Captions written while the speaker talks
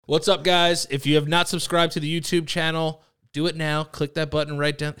What's up, guys? If you have not subscribed to the YouTube channel, do it now. Click that button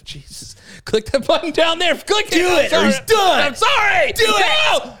right down. Jesus. Click that button down there. Click it. Do it or he's done. I'm sorry. Do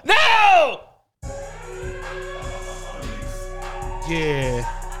it. No. Yeah.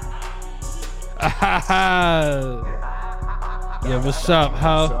 Yeah, what's up,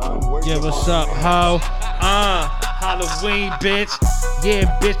 ho? Yeah, what's up, ho? Halloween, bitch.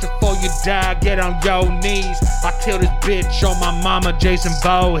 Yeah, bitch, before you die, get on your knees. I kill this bitch on my mama, Jason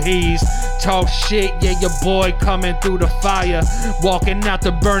Voorhees. Talk shit, yeah, your boy coming through the fire. Walking out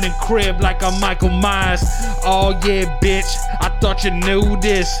the burning crib like a Michael Myers. Oh, yeah, bitch, I thought you knew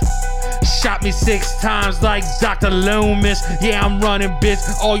this. Shot me 6 times like Dr. Loomis. Yeah, I'm running, bitch.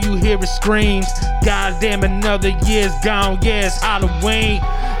 All you hear is screams. Goddamn, another year's gone. Yeah, it's Halloween.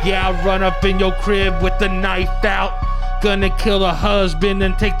 Yeah, I run up in your crib with the knife out. Gonna kill the husband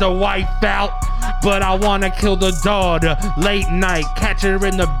and take the wife out. But I wanna kill the daughter. Late night, catch her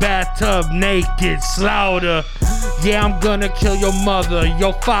in the bathtub naked. Slaughter. Yeah, I'm gonna kill your mother,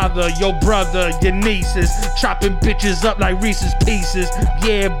 your father, your brother, your nieces. Chopping bitches up like Reese's Pieces.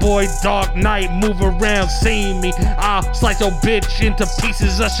 Yeah, boy, Dark Knight, move around, see me. I'll slice your bitch into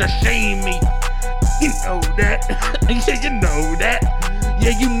pieces of sashimi. You know that. Yeah, you know that.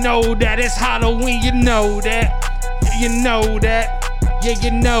 Yeah, you know that. It's Halloween, you know that. You know that. Yeah,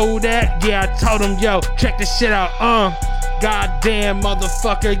 you know that. Yeah, I told him, yo, check this shit out. Goddamn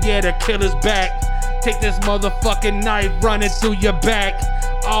motherfucker, yeah, the killer's back. Take this motherfucking knife, run it through your back.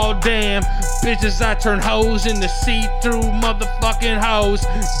 Oh damn, bitches, I turn hoes into see-through motherfucking hoes.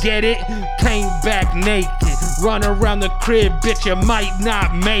 Get it? Came back naked. Run around the crib, bitch, you might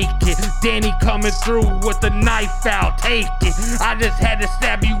not make it. Danny coming through with the knife out, take it. I just had to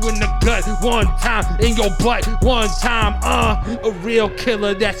stab you in the gut one time, in your butt one time. A real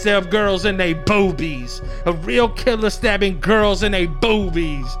killer that stab girls in they boobies. A real killer stabbing girls in they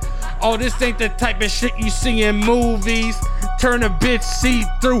boobies. Oh, this ain't the type of shit you see in movies. Turn a bitch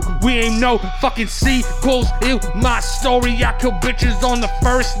see-through. We ain't no fucking sequels. Ew, my story. I kill bitches on the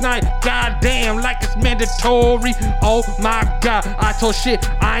first night. Goddamn, like it's mandatory. Oh my god, I told shit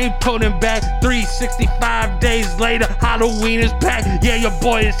I ain't putting back. 365 days later, Halloween is back. Yeah, your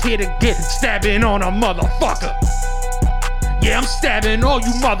boy is here to get stabbing on a motherfucker. Yeah, I'm stabbing all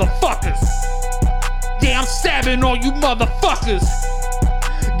you motherfuckers. Yeah, I'm stabbing all you motherfuckers.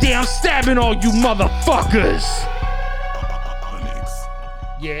 Yeah, I'm stabbing all you motherfuckers.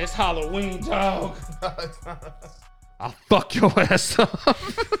 Yeah, it's Halloween, dog. I'll fuck your ass up.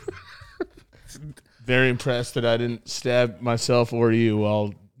 Very impressed that I didn't stab myself or you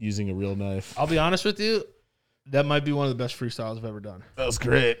while using a real knife. I'll be honest with you. That might be one of the best freestyles I've ever done. That was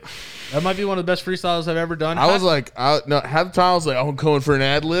great. That might be one of the best freestyles I've ever done. I was like, half the time I was like, I'm going for an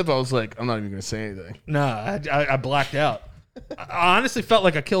ad lib. I was like, I'm not even going to say anything. Nah, I blacked out. I honestly felt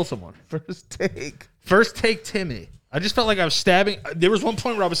like I killed someone. First take Timmy. I just felt like I was stabbing. There was one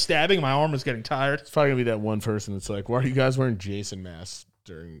point where I was stabbing and my arm was getting tired. It's probably going to be that one person that's like, why are you guys wearing Jason masks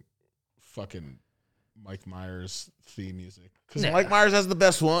during fucking Mike Myers theme music? Because Mike Myers has the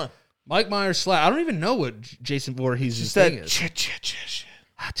best one. Mike Myers slap. I don't even know what Jason Voorhees' thing is. It's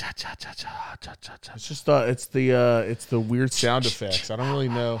just it's the weird sound effects. I don't really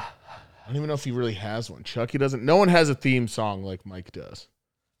know. I don't even know if he really has one. Chucky doesn't. No one has a theme song like Mike does.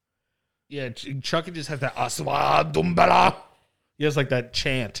 Yeah, Chucky just has that aswa dumbala. He has like that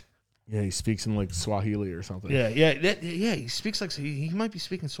chant. Yeah, he speaks in like Swahili or something. Yeah. He speaks like he might be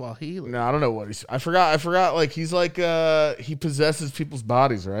speaking Swahili. No, I don't know what he's. I forgot. Like he's like he possesses people's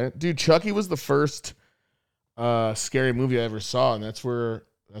bodies, right? Dude, Chucky was the first scary movie I ever saw, and that's where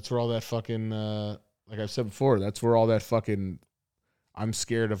all that fucking like I've said before. That's where all that fucking I'm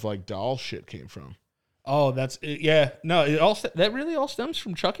scared of like doll shit came from. Oh, that's yeah. No, that really all stems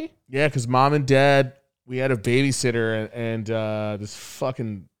from Chucky. Yeah, because mom and dad, we had a babysitter, and this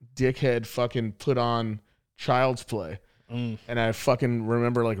fucking dickhead fucking put on Child's Play, and I fucking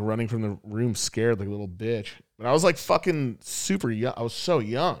remember like running from the room scared like a little bitch. But I was like fucking super young. I was so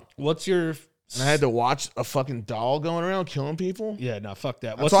young. And I had to watch a fucking doll going around killing people. Yeah, no, fuck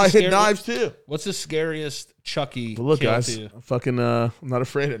that. That's why I hit knives too. What's the scariest Chucky? But look, guys, I'm not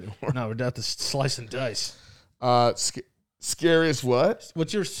afraid anymore. No, we're down to slice and dice. Scariest what?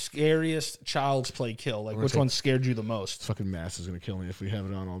 What's your scariest Child's Play kill? Like, which one scared you the most? Fucking Mass is gonna kill me if we have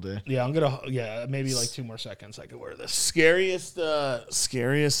it on all day. Yeah, maybe like 2 more seconds. I could wear this. Scariest. I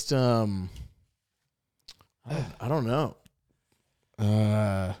don't know.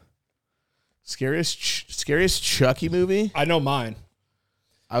 Scariest Chucky movie? I know mine.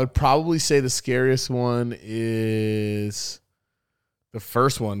 I would probably say the scariest one is The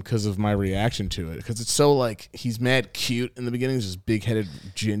first one because of my reaction to it. Because it's so like he's mad cute in the beginning. He's this big-headed,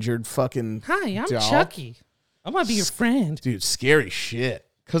 gingered fucking Hi, I'm doll. Chucky. I want to be your friend. Dude, scary shit.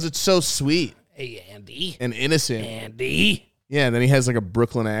 Because it's so sweet. Hey, Andy. And innocent. Andy. Yeah, and then he has like a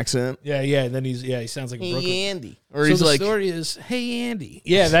Brooklyn accent. Yeah. And then he sounds like a Brooklyn. Andy. Or So he's the like, story is, hey, Andy.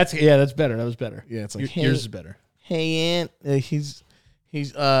 Yeah, that's better. That was better. yeah, it's like, hey, Yours is better. hey, Aunt. He's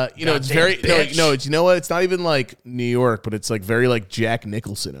it's very, you know what? It's not even like New York, but it's like very like Jack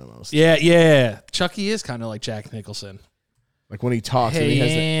Nicholson almost. Yeah. Chucky is kind of like Jack Nicholson. Like when he talks. Hey, and he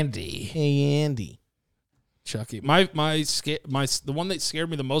has Andy. hey, Andy. Chucky. The one that scared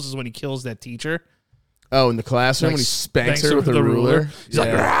me the most is when he kills that teacher. Oh, in the classroom when he spanks her with a ruler. He's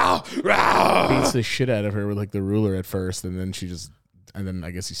like, row, row. Beats the shit out of her with like the ruler at first, and then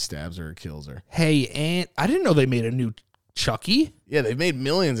I guess he stabs her or kills her. Hey, Aunt. I didn't know they made a new Chucky. Yeah, they've made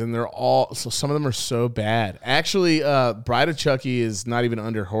millions, and some of them are so bad. Actually, Bride of Chucky is not even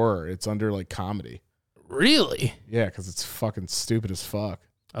under horror; it's under like comedy. Really? Yeah, because it's fucking stupid as fuck.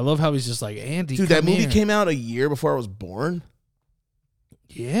 I love how he's just like, Andy, dude. That movie came out a year before I was born.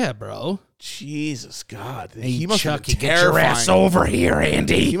 Yeah, bro. Jesus God, hey, he must Chucky, have been get your ass over here,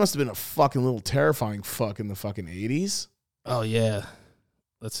 Andy. He must have been a fucking little terrifying fuck in the fucking 80s. Oh yeah,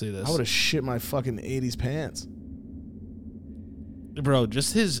 let's see this. I would have shit my fucking 80s pants, bro.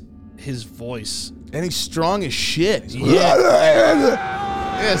 Just his voice, and he's strong as shit.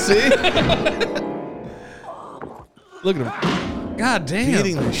 Yeah, see. Look at him. God damn,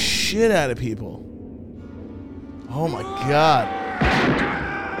 beating the shit out of people. Oh my God.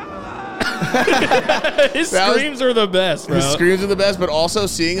 His screams are the best, bro. His screams are the best, but also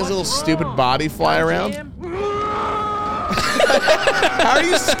seeing his little stupid body fly around. How are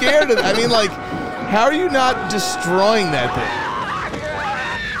you scared of that? I mean, like, how are you not destroying that thing?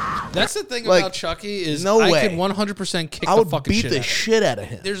 That's the thing like, about Chucky is no way. I could 100% kick I would the fucking beat shit the out shit out of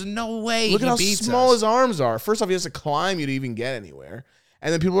him. There's no way. Look at how beats small us. his arms are. First off, he has to climb you to even get anywhere.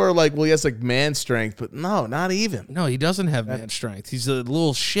 And then people are like, well, he has like man strength, but no, not even. No, he doesn't have man strength. He's a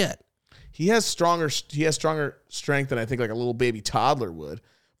little shit. He has stronger strength than I think like a little baby toddler would.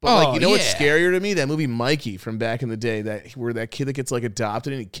 But like, you know what's scarier to me? That movie Mikey from back in the day, where that kid that gets like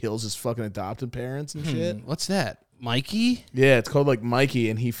adopted and he kills his fucking adopted parents and shit. What's that? Mikey? Yeah, it's called like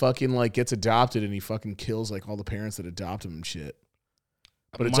Mikey, and he fucking like gets adopted and he fucking kills like all the parents that adopt him and shit.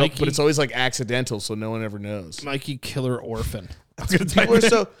 But it's always like accidental, so no one ever knows. Mikey Killer Orphan.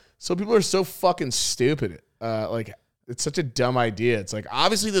 People are so fucking stupid. Like, it's such a dumb idea. It's like,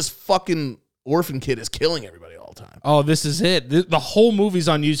 obviously this fucking orphan kid is killing everybody all the time. Oh, this is it. The whole movie's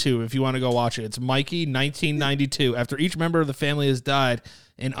on YouTube if you want to go watch it. It's Mikey, 1992. After each member of the family has died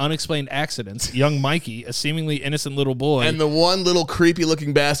in unexplained accidents, young Mikey, a seemingly innocent little boy, and the one little creepy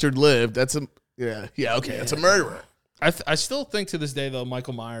looking bastard lived. That's a that's a murderer. I still think to this day though,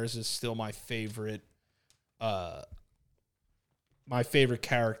 Michael Myers is still my favorite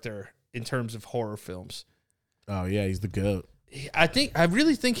character in terms of horror films. Oh yeah, he's the GOAT. I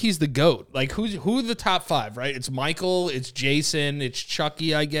really think he's the GOAT. Like who are the top five, right? It's Michael, it's Jason, it's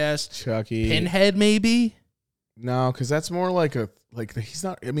Chucky, I guess. Chucky. Pinhead, maybe? No, because that's more like he's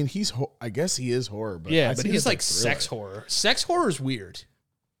not. I mean, I guess he is horror, but yeah, but he's like sex horror. Sex horror is weird.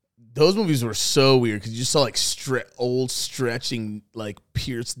 Those movies were so weird because you just saw like old stretching like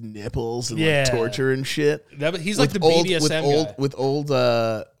pierced nipples and like torture and shit. He's like the BDSM guy. with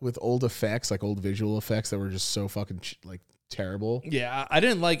old effects, like old visual effects that were just so fucking like terrible. Yeah, I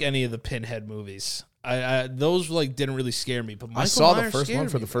didn't like any of the Pinhead movies. Those like didn't really scare me. But Michael I saw Myers the first one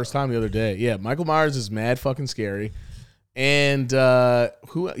for the first time the other day. Yeah, Michael Myers is mad fucking scary. And I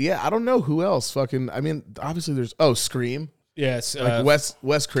don't know who else fucking. I mean, obviously there's Scream. Yes, like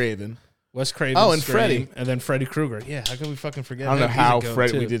Wes Craven. Wes Craven. Oh, and Scream, Freddy. And then Freddy Krueger. Yeah, how can we fucking forget? I don't know how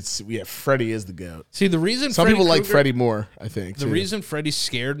Freddy. We did. Yeah, Freddy is the GOAT. See, the reason some people like Freddy more, I think. The reason Freddy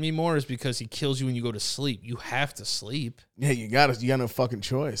scared me more is because he kills you when you go to sleep. You have to sleep. Yeah, you got no fucking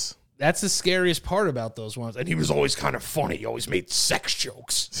choice. That's the scariest part about those ones. And he was always kind of funny. He always made sex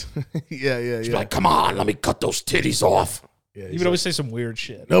jokes. yeah. He's like, come on, let me cut those titties off. Yeah, he would always say some weird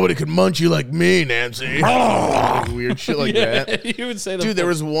shit. Nobody could munch you like me, Nancy. Like weird shit like that. He would say that. Dude, there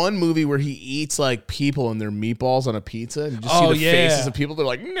was one movie where he eats like people and their meatballs on a pizza. And you just see the faces of people. They're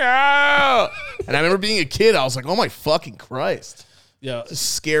like, no. And I remember being a kid. I was like, oh my fucking Christ. Yeah. It's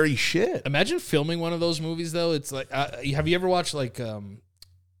scary shit. Imagine filming one of those movies, though. It's like, have you ever watched like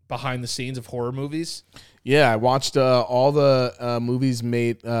behind the scenes of horror movies? Yeah, I watched all the movies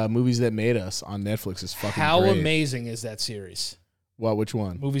that made us on Netflix. Is fucking How great. amazing is that series? Well, which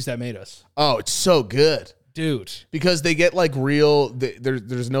one? Movies That Made Us. Oh, it's so good. dude. Because they get like real.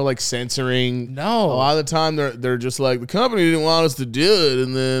 There's no like censoring. No, a lot of the time they're just like, the company didn't want us to do it,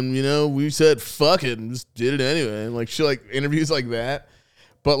 and then we said fuck it and just did it anyway. And like shit, like interviews like that.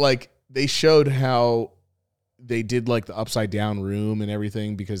 But like they showed how they did like the upside down room and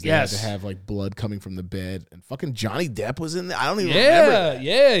everything because they had to have like blood coming from the bed. And fucking Johnny Depp was in there. I don't even remember.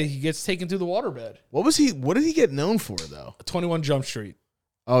 Yeah, he gets taken through the waterbed. What did he get known for though? 21 Jump Street.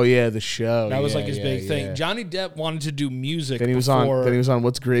 Oh yeah, the show. That was like his big thing. Johnny Depp wanted to do music. Then he was on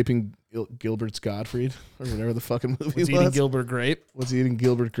What's Graping Gilbert's Gottfried or whatever the fucking movie was. Eating Gilbert Grape. What's Eating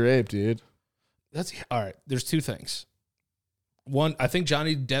Gilbert Grape, dude? That's all right. There's two things. One, I think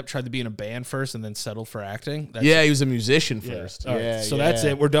Johnny Depp tried to be in a band first and then settled for acting. He was a musician first. Right. So that's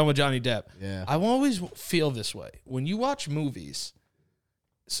it. We're done with Johnny Depp. Yeah. I always feel this way. When you watch movies,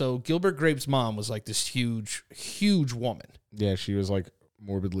 so Gilbert Grape's mom was like this huge, huge woman. Yeah, she was like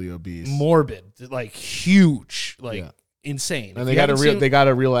morbidly obese. Morbid. Like huge. Like insane. And they got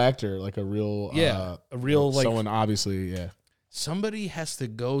a real actor, like a real a real like someone obviously, Somebody has to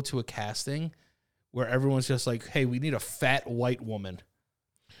go to a casting where everyone's just like, hey, we need a fat white woman.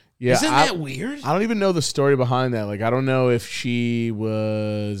 Yeah. Isn't that weird? I don't even know the story behind that. Like, I don't know if she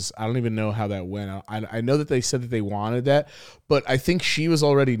was, I don't even know how that went. I know that they said that they wanted that, but I think she was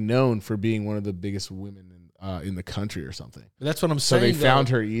already known for being one of the biggest women in the country or something. That's what I'm saying. So they found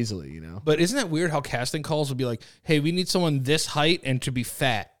her easily, But isn't that weird how casting calls would be like, hey, we need someone this height and to be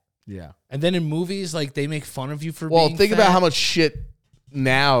fat. Yeah. And then in movies, like, they make fun of you for being think fat. about how much shit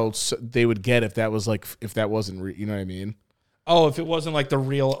now they would get if that wasn't you know what I mean? Oh, if it wasn't like the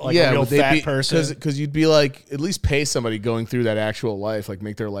real a real fat person, because you'd be like, at least pay somebody going through that actual life, like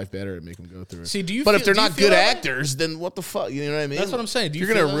make their life better and make them go through it. See, if they're not good actors, then what the fuck? You know what I mean? That's what I'm saying.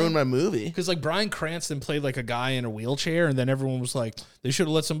 You're gonna ruin my movie. Because like Bryan Cranston played like a guy in a wheelchair, and then everyone was like, they should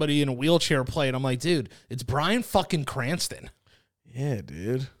have let somebody in a wheelchair play. And I'm like, dude, it's Bryan fucking Cranston. Yeah,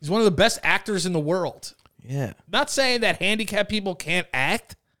 dude. He's one of the best actors in the world. Yeah. Not saying that handicapped people can't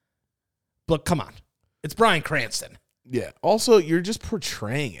act, but come on, it's Bryan Cranston. Yeah. Also, you're just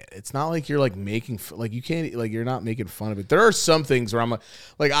portraying it. It's not like you're like making you can't you're not making fun of it. There are some things where I'm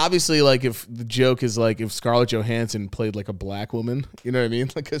like obviously like if the joke is like if Scarlett Johansson played like a black woman, you know what I mean?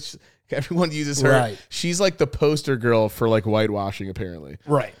 Like everyone uses her. Right. She's like the poster girl for like whitewashing apparently.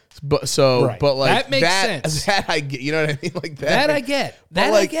 Right. But like that makes sense. That I get. You know what I mean? Like that I get.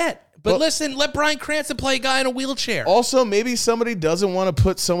 I get. But listen, let Bryan Cranston play a guy in a wheelchair. Also, maybe somebody doesn't want to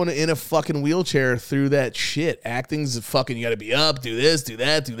put someone in a fucking wheelchair through that shit. Acting's fucking, you got to be up, do this, do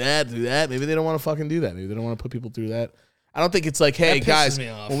that, do that, do that. Maybe they don't want to fucking do that. Maybe they don't want to put people through that. I don't think it's like, hey guys,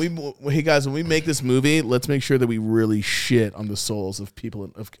 when we make this movie, let's make sure that we really shit on the souls of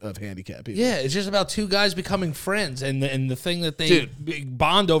people of handicapped people. Yeah, it's just about two guys becoming friends, and the thing that they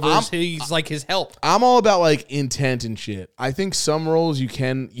bond over is he's like his help. I'm all about like intent and shit. I think some roles you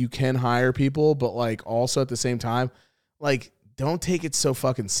can hire people, but like also at the same time, like don't take it so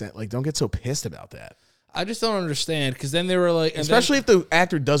fucking don't get so pissed about that. I just don't understand because then they were like, especially if the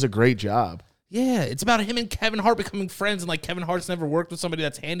actor does a great job. Yeah, it's about him and Kevin Hart becoming friends, and like Kevin Hart's never worked with somebody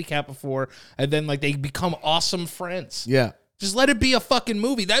that's handicapped before, and then like they become awesome friends. Yeah, just let it be a fucking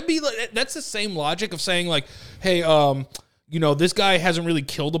movie. That's the same logic of saying like, hey, this guy hasn't really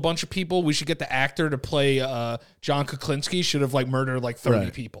killed a bunch of people. We should get the actor to play John Kuklinski. Should have like murdered like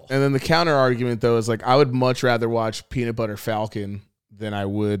 30 people. And then the counter argument though is like, I would much rather watch Peanut Butter Falcon than I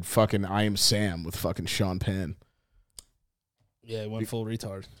would fucking I Am Sam with fucking Sean Penn. Yeah, went full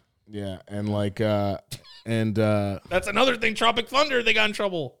retard. Yeah, and like, that's another thing. Tropic Thunder, they got in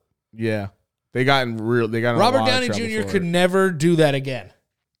trouble. Yeah, they got Robert Downey Jr. could never do that again.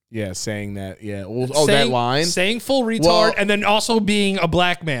 Yeah, saying that. Yeah, that line, saying full retard, and then also being a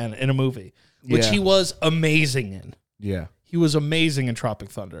black man in a movie, which he was amazing in. Yeah, he was amazing in Tropic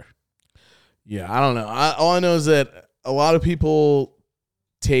Thunder. Yeah, I don't know. All I know is that a lot of people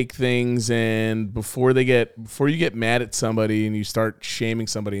take things and before you get mad at somebody and you start shaming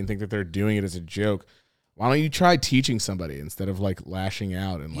somebody and think that they're doing it as a joke, why don't you try teaching somebody instead of like lashing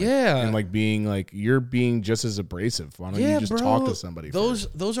out and like being like you're being just as abrasive? Why don't you just talk to somebody?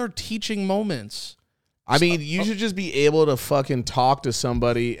 Those are teaching moments. I mean, you should just be able to fucking talk to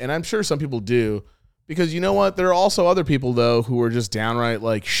somebody, and I'm sure some people do, because you know what? There are also other people though who are just downright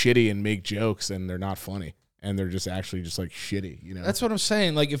like shitty and make jokes and they're not funny. And they're just actually just like shitty, you know? That's what I'm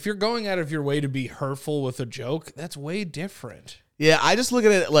saying. Like, if you're going out of your way to be hurtful with a joke, that's way different. Yeah, I just look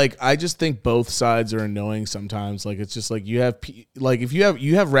at it like, I just think both sides are annoying sometimes. Like, it's just like you have, like, if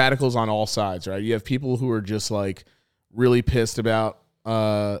you have radicals on all sides, right? You have people who are just like really pissed about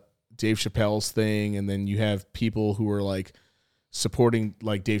Dave Chappelle's thing. And then you have people who are like supporting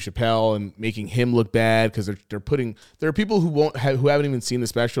like Dave Chappelle and making him look bad because there are people who haven't even seen the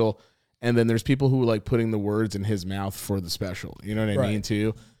special, and then there's people who are like putting the words in his mouth for the special. You know what I mean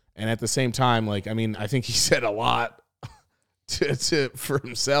too? And at the same time, like I mean, I think he said a lot for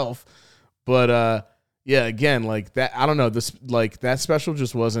himself, but yeah, again, like that. I don't know. This like that special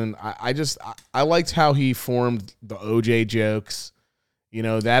just wasn't. I liked how he formed the OJ jokes. You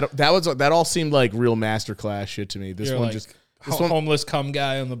know that all seemed like real masterclass shit to me. This homeless cum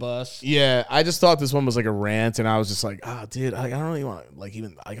guy on the bus. Yeah, I just thought this one was like a rant, and I was just like, oh, dude, I don't really want to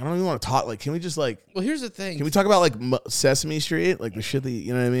I don't even want to talk. Like, can we just like? Well, here's the thing. Can we talk about like Sesame Street, like the shit that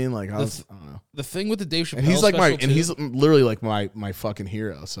you know what I mean? Like, I don't know. The thing with the Dave Chappelle, and he's like he's literally like my fucking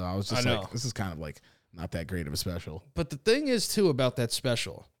hero. So I was just like, this is kind of like not that great of a special. But the thing is too about that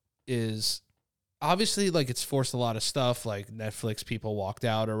special is obviously like it's forced a lot of stuff, like Netflix people walked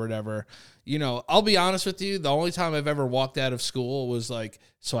out or whatever. You know, I'll be honest with you, the only time I've ever walked out of school was like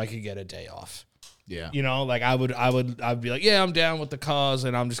so I could get a day off. Yeah. You know, like I'd be like, yeah, I'm down with the cause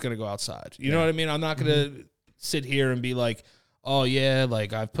and I'm just gonna go outside. You know what I mean? I'm not gonna sit here and be like, oh yeah,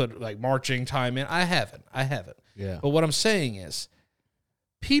 like I've put like marching time in. I haven't. Yeah. But what I'm saying is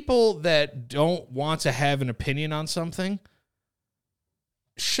people that don't want to have an opinion on something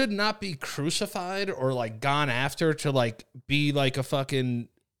should not be crucified or like gone after to like be like a fucking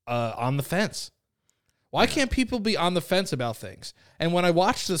on the fence. Why can't people be on the fence about things? And when I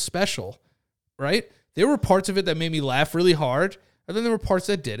watched the special, right, there were parts of it that made me laugh really hard, and then there were parts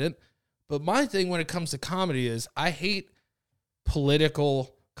that didn't. But my thing when it comes to comedy is I hate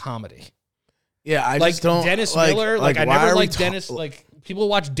political comedy. Yeah, I like just don't Dennis Miller. Like I why never are we liked Dennis. Like people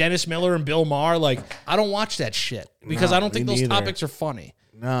watch Dennis Miller and Bill Maher. Like I don't watch that shit because No, I don't think me those neither. topics are funny.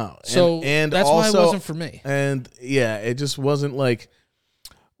 No. So and that's also, why it wasn't for me. And yeah, it just wasn't like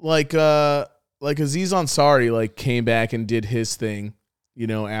Aziz Ansari like came back and did his thing, you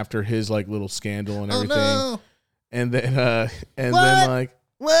know, after his like little scandal and everything. Oh, no. And then then like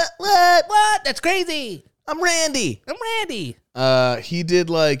what? That's crazy. I'm Randy. He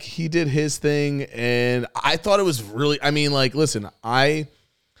did his thing, and I thought it was really. I mean, like, listen, I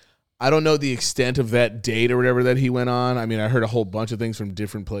don't know the extent of that date or whatever that he went on. I mean, I heard a whole bunch of things from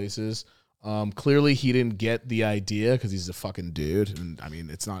different places. Clearly, he didn't get the idea because he's a fucking dude, and I mean,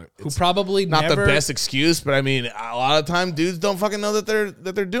 it's probably not never, the best excuse, but I mean, a lot of time dudes don't fucking know that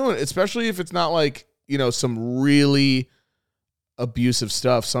they're doing it, especially if it's not like, you know, some really abusive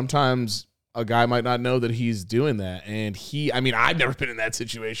stuff. Sometimes a guy might not know that he's doing that, and I mean, I've never been in that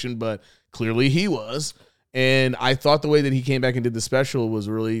situation, but clearly he was. And I thought the way that he came back and did the special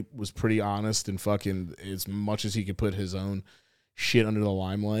was pretty honest and fucking as much as he could put his own shit under the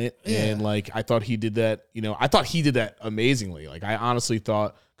limelight. Yeah. And like, I thought he did that, you know, amazingly. Like, I honestly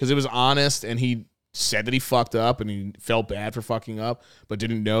thought, because it was honest, and he said that he fucked up and he felt bad for fucking up, but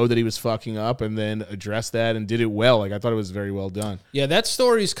didn't know that he was fucking up, and then addressed that and did it well. Like, I thought it was very well done. Yeah, that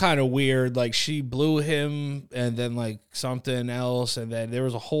story's kind of weird. Like, she blew him and then like something else, and then there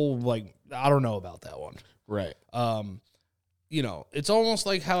was a whole like, I don't know about that one. Right. You know, it's almost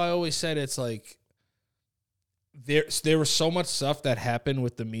like how I always said, it's like there was so much stuff that happened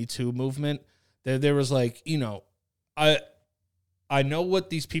with the Me Too movement that there was like, you know, I know what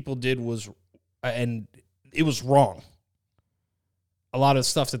these people did was, and it was wrong. A lot of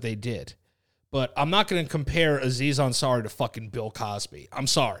stuff that they did. But I'm not going to compare Aziz Ansari to fucking Bill Cosby. I'm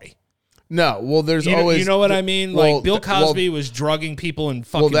sorry. No, well, there's always... You know what I mean? Like, Bill Cosby was drugging people and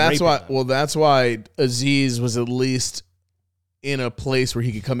fucking raping them. Well, that's why Aziz was at least in a place where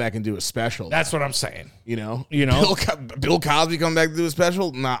he could come back and do a special. That's what I'm saying. You know? Bill Cosby come back to do a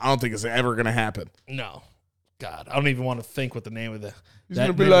special? Nah, I don't think it's ever going to happen. No. God, I don't even want to think what the name of the... He's going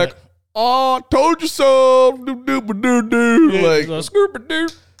to be like, oh, told you so. Do-do-ba-do-do. Like, scoop-a-doo.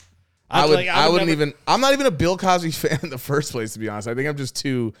 I wouldn't even... I'm not even a Bill Cosby fan in the first place, to be honest. I think I'm just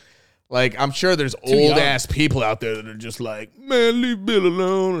too... Like, I'm sure there's old-ass people out there that are just like, man, leave Bill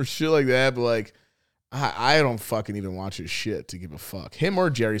alone or shit like that. But, like, I don't fucking even watch his shit to give a fuck. Him or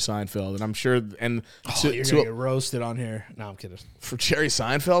Jerry Seinfeld. And I'm sure... And you're going to get roasted on here. No, I'm kidding. For Jerry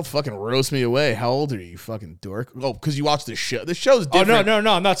Seinfeld? Fucking roast me away. How old are you fucking dork? Oh, because you watch the show. The show's different. Oh,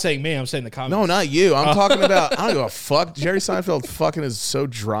 no. I'm not saying me. I'm saying the comments. No, not you. I'm talking about... I don't give a fuck. Jerry Seinfeld fucking is so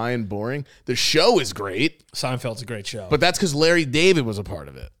dry and boring. The show is great. Seinfeld's a great show. But that's because Larry David was a part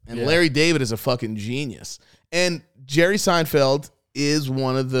of it. And Larry David is a fucking genius. And Jerry Seinfeld is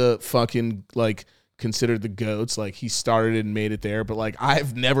one of the fucking, like, considered the GOATs. Like, he started and made it there. But, like,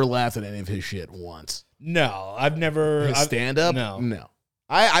 I've never laughed at any of his shit once. No, I've never... His stand-up? No.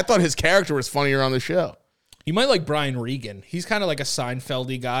 I thought his character was funnier on the show. You might like Brian Regan. He's kind of like a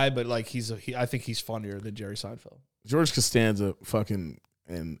Seinfeld-y guy, but, like, I think he's funnier than Jerry Seinfeld. George Costanza fucking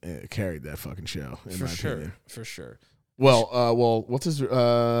and carried that fucking show in my opinion. For sure. Well, what's his? What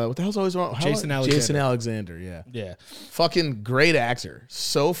the hell's always wrong? Jason Alexander. Jason Alexander. Yeah. Yeah. Fucking great actor.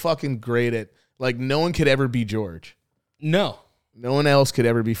 So fucking great at like no one could ever be George. No. No one else could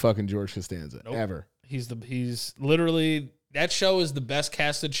ever be fucking George Costanza ever. He's literally that show is the best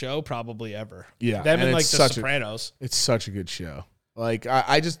casted show probably ever. Yeah. Them and like The Sopranos. It's such a good show. Like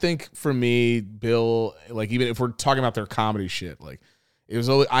I just think for me, Bill, like even if we're talking about their comedy shit, like it was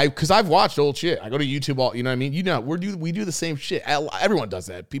always because I've watched old shit. I go to YouTube all, you know what I mean? You know, we do the same shit. Everyone does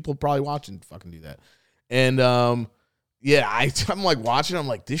that. People probably watch and fucking do that. And yeah, I'm like watching. I'm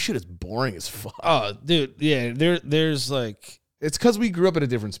like, this shit is boring as fuck. Oh, dude, yeah. There's like it's because we grew up at a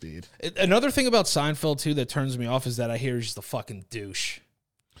different speed. Another thing about Seinfeld too that turns me off is that I hear he's just a fucking douche.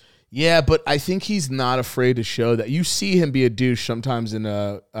 Yeah, but I think he's not afraid to show that. You see him be a douche sometimes in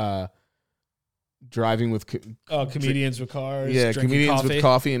driving with comedians with cars. Yeah, comedians with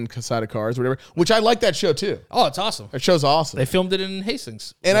coffee and side of cars, whatever. Which I like that show too. Oh, it's awesome. That show's awesome. They filmed it in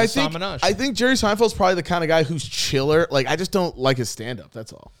Hastings. And I think Jerry Seinfeld's probably the kind of guy who's chiller. Like I just don't like his stand up.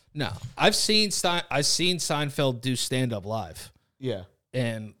 That's all. No, I've seen Seinfeld do stand up live. Yeah,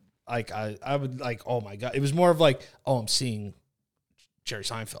 and like I would like, oh my god, it was more of like, oh, I'm seeing Jerry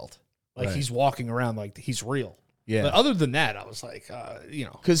Seinfeld. Like he's walking around like he's real. Yeah. But other than that, I was like, you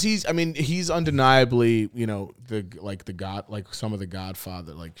know, because he's undeniably, you know, the God, like some of the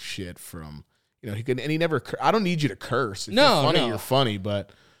Godfather like shit from, you know, he never. I don't need you to curse. If you're funny, you're funny,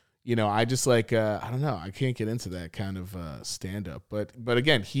 but you know, I just like I don't know, I can't get into that kind of stand up. But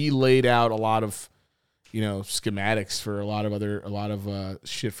again, he laid out a lot of, you know, schematics for a lot of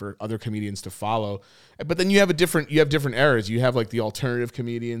shit for other comedians to follow. But then you have different eras. You have like the alternative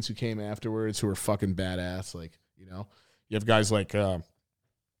comedians who came afterwards who are fucking badass. Like, you know, you have guys like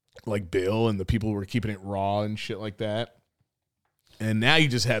Bill and the people who were keeping it raw and shit like that. And now you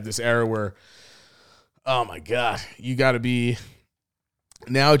just have this era where, oh my God, you got to be.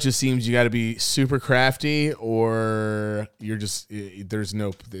 Now it just seems you got to be super crafty, or you're just there's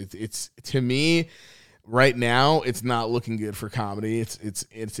no. It's to me. Right now, it's not looking good for comedy. It's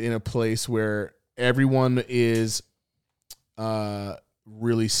in a place where everyone is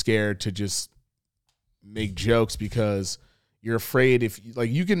really scared to just make jokes because you're afraid if like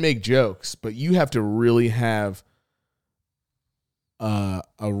you can make jokes, but you have to really have a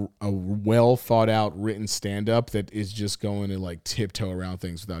well thought out written stand up that is just going to like tiptoe around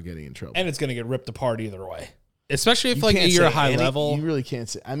things without getting in trouble. And it's going to get ripped apart either way. Especially if like you're a high level. You really can't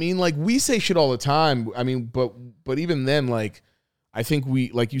say. I mean, like we say shit all the time. I mean, but even then, like I think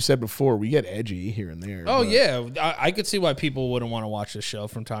we, like you said before, we get edgy here and there. Oh yeah, I could see why people wouldn't want to watch this show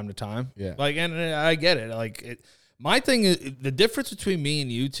from time to time. Yeah, like and I get it. Like my thing is the difference between me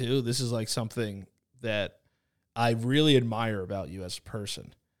and you too. This is like something that I really admire about you as a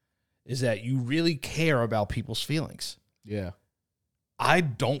person is that you really care about people's feelings. Yeah. I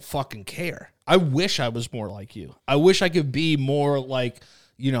don't fucking care. I wish I was more like you. I wish I could be more like,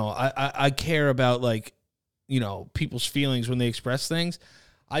 you know, I care about like, you know, people's feelings when they express things.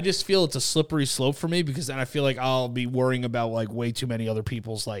 I just feel it's a slippery slope for me because then I feel like I'll be worrying about like way too many other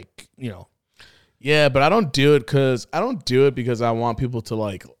people's like, you know. Yeah, but I don't do it because I want people to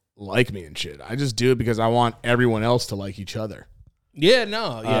like me and shit. I just do it because I want everyone else to like each other. Yeah,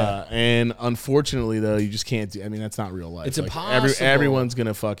 no, yeah. And unfortunately, though, you just can't do. I mean, that's not real life. It's like impossible. Everyone's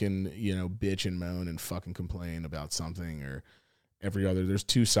gonna fucking, you know, bitch and moan and fucking complain about something or every other. There's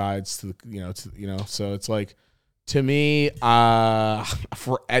two sides to the, So it's like, to me,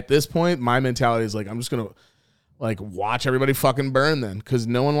 for at this point, my mentality is like, I'm just gonna like watch everybody fucking burn then, because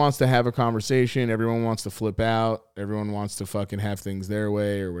no one wants to have a conversation. Everyone wants to flip out. Everyone wants to fucking have things their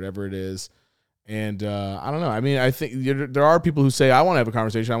way or whatever it is. And I don't know. I mean, I think there are people who say, I want to have a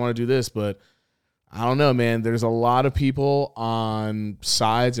conversation. I want to do this. But I don't know, man. There's a lot of people on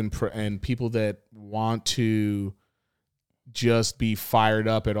sides and people that want to just be fired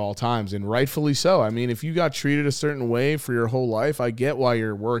up at all times. And rightfully so. I mean, if you got treated a certain way for your whole life, I get why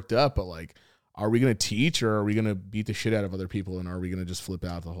you're worked up. But, like, are we going to teach or are we going to beat the shit out of other people? And are we going to just flip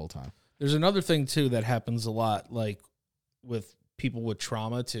out the whole time? There's another thing, too, that happens a lot, like with people with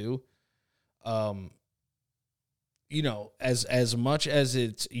trauma, too. You know, as much as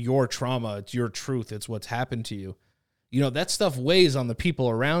it's your trauma, it's your truth, it's what's happened to you. You know, that stuff weighs on the people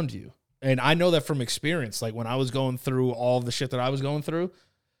around you. And I know that from experience. Like when I was going through all the shit that I was going through,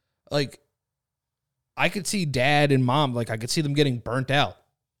 like I could see dad and mom, like I could see them getting burnt out.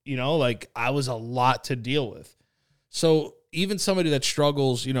 You know, like I was a lot to deal with. So even somebody that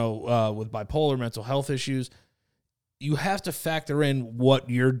struggles, you know, with bipolar, mental health issues, you have to factor in what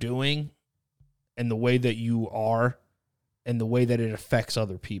you're doing and the way that you are and the way that it affects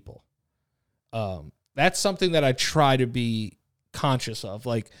other people. That's something that I try to be conscious of.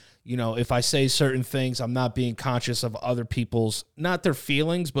 Like, you know, if I say certain things, I'm not being conscious of other people's, not their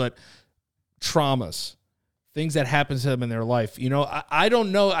feelings, but traumas, things that happen to them in their life. You know, I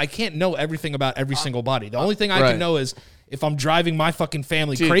don't know. I can't know everything about every single body. The only thing I can know is if I'm driving my fucking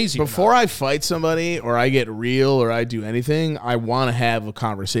family crazy. Before I fight somebody or I get real or I do anything, I want to have a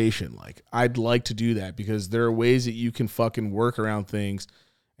conversation. Like, I'd like to do that because there are ways that you can fucking work around things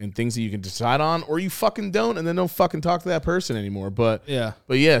and things that you can decide on, or you fucking don't, and then don't fucking talk to that person anymore. But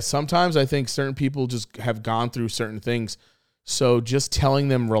yeah, sometimes I think certain people just have gone through certain things. So just telling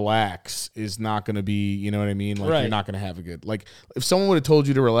them relax is not going to be, you know what I mean? Like, you're not going to have a good, like, if someone would have told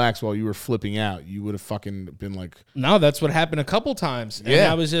you to relax while you were flipping out, you would have fucking been like, no, that's what happened a couple times. And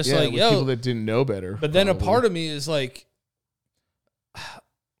I was just like, yo, people that didn't know better. But then a part of me is like,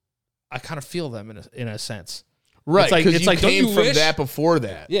 I kind of feel them in a sense. Right. It's like, don't you wish from that before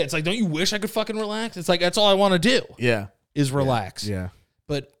that? Yeah. It's like, don't you wish I could fucking relax? It's like, that's all I want to do. Yeah. Is relax. Yeah.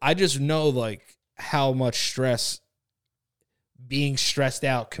 But I just know like how much stress being stressed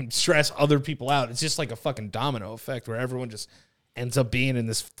out can stress other people out. It's just like a fucking domino effect where everyone just ends up being in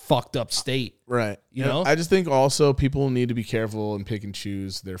this fucked up state. Right. You know? I just think also people need to be careful and pick and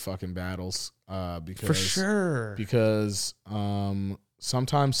choose their fucking battles. Because for sure. Because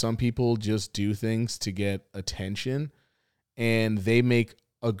sometimes some people just do things to get attention and they make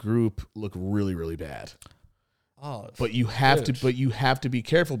a group look really, really bad. Oh, but you have to be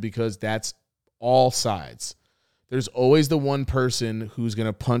careful because that's all sides. There's always the one person who's going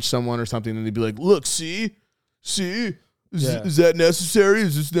to punch someone or something and they'd be like, look, see, is that necessary?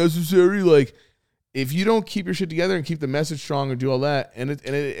 Is this necessary? Like, if you don't keep your shit together and keep the message strong and do all that, and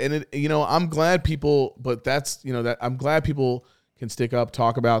it, you know, I'm glad people, but that's, you know, that I'm glad people can stick up,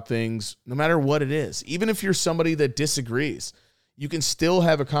 talk about things, no matter what it is. Even if you're somebody that disagrees, you can still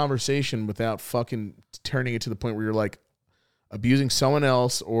have a conversation without fucking turning it to the point where you're like, abusing someone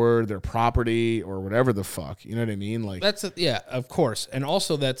else or their property or whatever the fuck. You know what I mean? Like, that's of course. And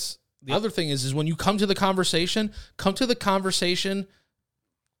also that's the other thing is when you come to the conversation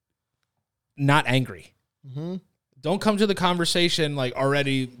not angry. Mm-hmm. Don't come to the conversation like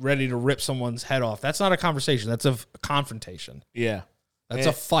already ready to rip someone's head off. That's not a conversation. That's a confrontation. Yeah. That's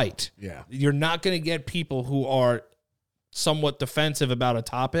a fight. Yeah. You're not going to get people who are somewhat defensive about a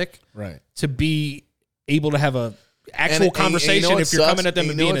topic to be able to have a actual conversation. You know, if you're coming at them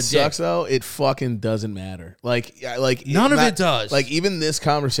and being a dick. Sucks though, it fucking doesn't matter. Like none of it does. Like even this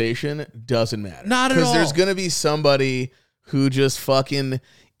conversation doesn't matter. Not at all. Because there's gonna be somebody who just fucking,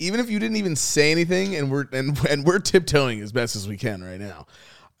 even if you didn't even say anything, and we're tiptoeing as best as we can right now,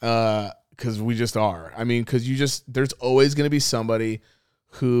 because we just are. I mean, because there's always gonna be somebody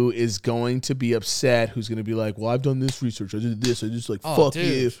who is going to be upset, who's going to be like, well, I've done this research, I did this, I just like, fuck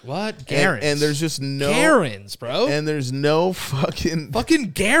you. What? Garens. And there's just no... Garens, bro. And there's no fucking...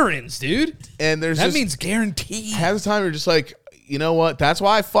 Fucking Garens, dude. And there's that means guaranteed. Half the time you're just like, you know what? That's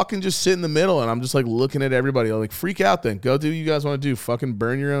why I fucking just sit in the middle and I'm just like looking at everybody. I'm like, freak out then. Go do what you guys want to do. Fucking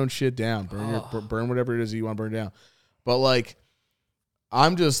burn your own shit down. Burn whatever it is that you want to burn down. But like,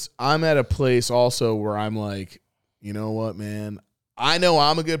 I'm at a place also where I'm like, you know what, man? I know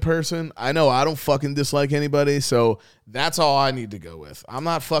I'm a good person. I know I don't fucking dislike anybody. So that's all I need to go with. I'm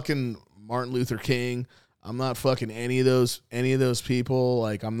not fucking Martin Luther King. I'm not fucking any of those people.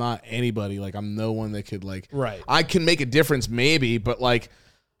 Like, I'm not anybody. Like, I'm no one that could like, I can make a difference maybe, but like,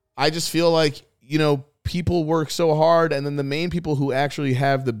 I just feel like, you know, people work so hard and then the main people who actually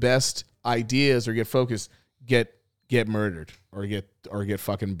have the best ideas or get focused get murdered or get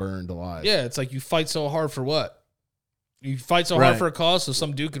fucking burned alive. Yeah. It's like you fight so hard for what? You fight so hard for a cause so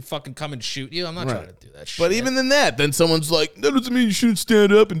some dude could fucking come and shoot you? I'm not trying to do that shit. But even than that, then someone's like, that doesn't mean you shouldn't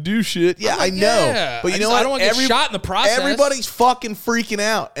stand up and do shit. Yeah, like, I know. Yeah. But you know what? I don't want to get shot in the process. Everybody's fucking freaking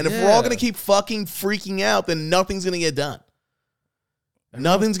out. And if we're all going to keep fucking freaking out, then nothing's going to get done.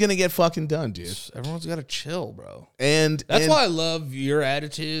 Nothing's going to get fucking done, dude. Everyone's got to chill, bro. And that's why I love your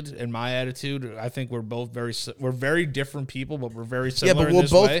attitude and my attitude. I think we're both we're very different people, but we're very similar. Yeah, but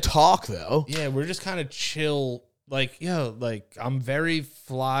we'll both talk, though. Yeah, we're just kind of chill. Like, I'm very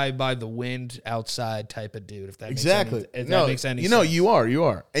fly by the wind outside type of dude, if that makes any sense. You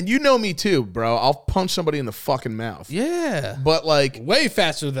are. And you know me too, bro. I'll punch somebody in the fucking mouth. Yeah. But like... way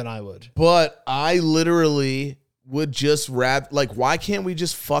faster than I would. But I literally would just why can't we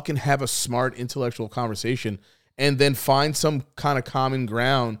just fucking have a smart intellectual conversation and then find some kind of common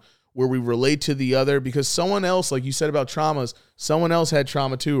ground where we relate to the other? Because someone else, like you said about traumas, someone else had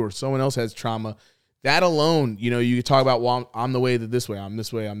trauma too, or someone else has trauma. That alone, you know, you talk about, well, I'm the way that this way, I'm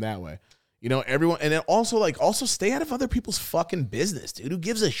this way, I'm that way. You know, everyone, and then also stay out of other people's fucking business, dude. Who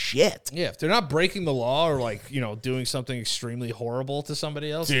gives a shit? Yeah, if they're not breaking the law or like, you know, doing something extremely horrible to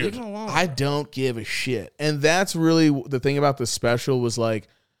somebody else, dude, leave them alone. I don't give a shit. And that's really the thing about the special was like,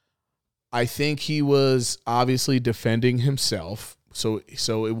 I think he was obviously defending himself. So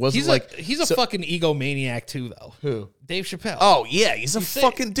it wasn't he's a fucking egomaniac too, though. Who? Dave Chappelle. Oh yeah, he's a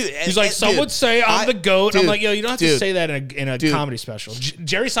fucking dude. He's like, some would say I'm the GOAT. Dude, I'm like, yo, you don't have to say that in a comedy special.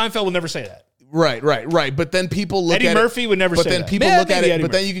 Jerry Seinfeld would never say that. Right. But then people look Eddie at Murphy would never say that. But then people look at it. Eddie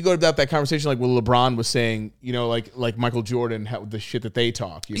But then Murphy. you could go about that conversation like what LeBron was saying, you know, like Michael Jordan, the shit that they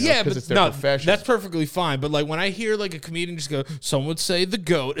talk. You know, Yeah, because but it's their no, profession. that's perfectly fine. But like when I hear like a comedian just go, some would say the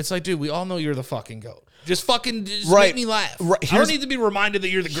GOAT, it's like, dude, we all know you're the fucking GOAT. Just make me laugh. Right. I don't need to be reminded that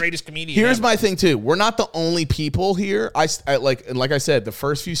you're the greatest comedian. Here's ever. my thing too. We're not the only people here. I like I said, the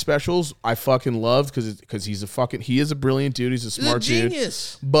first few specials I fucking loved because he is a brilliant dude. He's a smart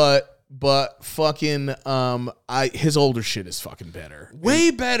genius. dude. But fucking his older shit is fucking better.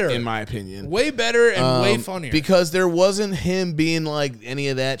 Way better. In my opinion. Way better and way funnier. Because there wasn't him being like any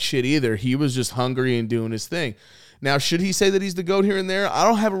of that shit either. He was just hungry and doing his thing. Now, should he say that he's the GOAT here and there? I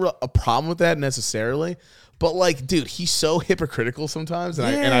don't have a problem with that necessarily. But like, dude, he's so hypocritical sometimes,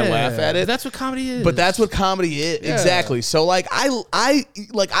 and I laugh at it. That's what comedy is. But that's what comedy is. Yeah. Exactly. So like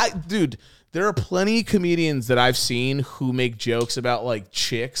dude, there are plenty of comedians that I've seen who make jokes about like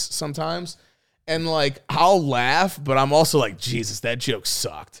chicks sometimes. And like I'll laugh, but I'm also like, Jesus, that joke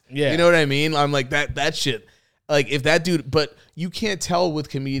sucked. Yeah. You know what I mean? I'm like that shit. Like if that dude, but you can't tell with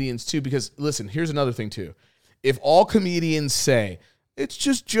comedians too, because listen, here's another thing too. If all comedians say, it's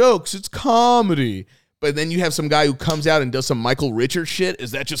just jokes, it's comedy, but then you have some guy who comes out and does some Michael Richards shit, is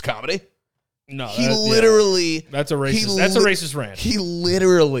that just comedy? No, He literally... That's a racist. That's a racist rant. He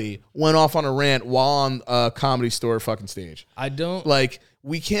literally went off on a rant while on a Comedy Store fucking stage. I don't... Like,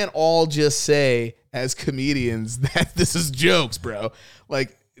 we can't all just say, as comedians, that this is jokes, bro.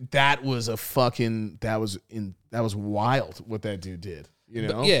 Like, that was a fucking... That was wild what that dude did, you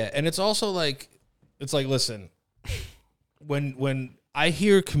know? But yeah, and it's also like... It's like, listen, when I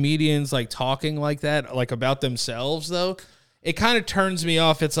hear comedians like talking like that, like about themselves, though, it kind of turns me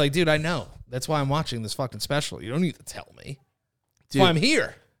off. It's like, dude, I know. That's why I'm watching this fucking special. You don't need to tell me. That's why I'm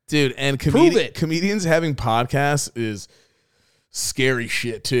here. Dude, and Prove it. comedians having podcasts is scary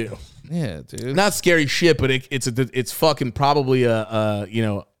shit, too. Yeah, dude. Not scary shit, but it's fucking probably a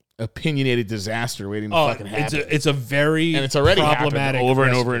opinionated disaster waiting to fucking happen. It's a very and it's already problematic happened over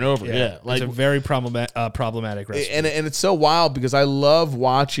and recipe. over and over. Yeah, like it's a very problematic recipe. And it's so wild because I love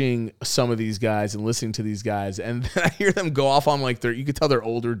watching some of these guys and listening to these guys, and then I hear them go off on like you could tell they're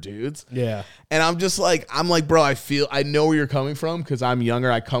older dudes. Yeah, and I'm like, bro, I know where you're coming from because I'm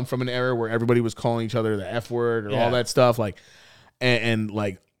younger. I come from an era where everybody was calling each other the F word or all that stuff, like, and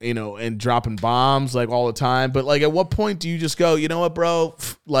like. You know, and dropping bombs like all the time. But like, at what point do you just go, you know what, bro?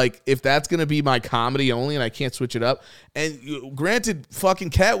 Like, if that's going to be my comedy only and I can't switch it up. And granted, fucking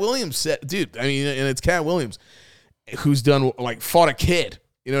Cat Williams said, dude, I mean, and it's Cat Williams who's fought a kid.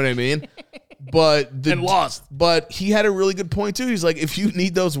 You know what I mean? But and lost. But he had a really good point too. He's like, if you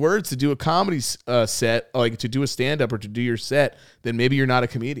need those words to do a comedy set, like to do a stand up or to do your set, then maybe you're not a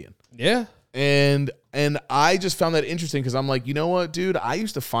comedian. Yeah. And I just found that interesting because I'm like, you know what, dude? I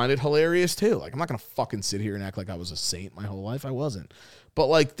used to find it hilarious too. Like, I'm not gonna fucking sit here and act like I was a saint my whole life. I wasn't. But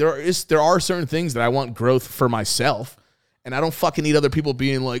like, there are certain things that I want growth for myself, and I don't fucking need other people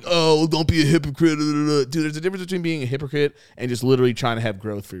being like, oh, don't be a hypocrite. Dude, there's a difference between being a hypocrite and just literally trying to have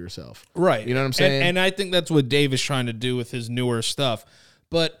growth for yourself. Right. You know what I'm saying? And I think that's what Dave is trying to do with his newer stuff.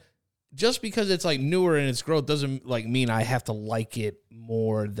 But just because it's like newer and its growth doesn't like mean I have to like it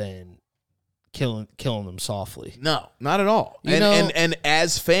more than killing them softly. No, not at all. And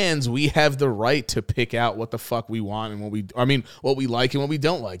as fans, we have the right to pick out what the fuck we want and what we like and what we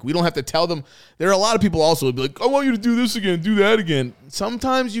don't like. We don't have to tell them. There are a lot of people also who be like, I want you to do this again, do that again.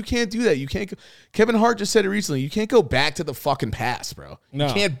 Sometimes you can't do that. You can't. Kevin Hart just said it recently. You can't go back to the fucking past, bro. No.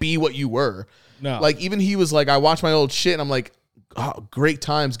 You can't be what you were. No. Like, even he was like, I watch my old shit and I'm like, oh, great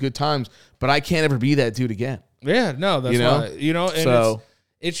times, good times, but I can't ever be that dude again. Yeah, no, that's why. You know, and so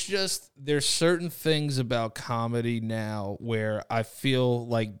it's just there's certain things about comedy now where I feel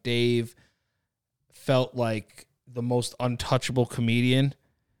like Dave felt like the most untouchable comedian,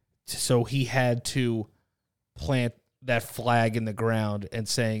 so he had to plant that flag in the ground and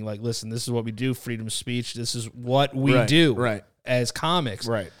saying like, listen, this is what we do, freedom of speech, this is what we do as comics.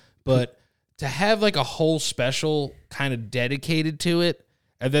 Right. But to have like a whole special kind of dedicated to it,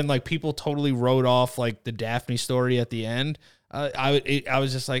 and then like people totally wrote off like the Daphne story at the end, I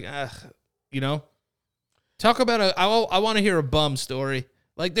was just like, you know, talk about I want to hear a bum story.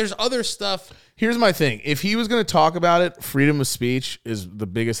 Like, there's other stuff. Here's my thing. If he was going to talk about it, freedom of speech is the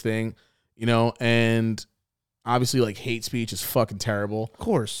biggest thing, and obviously, like, hate speech is fucking terrible. Of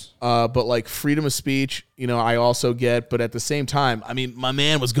course. But, like, freedom of speech, I also get. But at the same time, I mean, my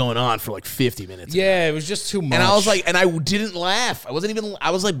man was going on for, like, 50 minutes. Yeah, it was just too much. And I was like, and I didn't laugh. I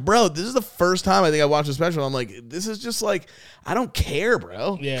was like, bro, this is the first time I think I watched a special. I'm like, this is just like, I don't care,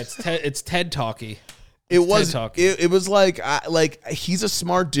 bro. Yeah, it's TED Talky. It was like, he's a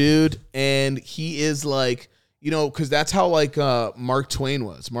smart dude, and he is like, because that's how like Mark Twain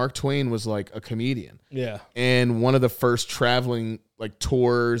was. Mark Twain was like a comedian. Yeah. And one of the first traveling like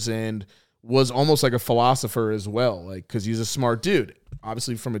tours, and was almost like a philosopher as well. Like, because he's a smart dude,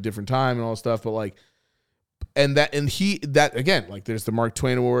 obviously from a different time and all that stuff. But like, that again, like there's the Mark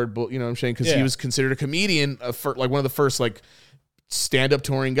Twain Award, but you know what I'm saying? Because he was considered a comedian, like one of the first like stand-up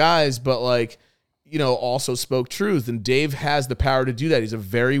touring guys, but like, also spoke truth. And Dave has the power to do that. He's a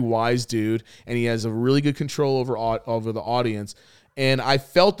very wise dude, and he has a really good control over the audience. And I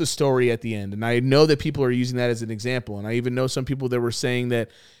felt the story at the end, and I know that people are using that as an example. And I even know some people that were saying that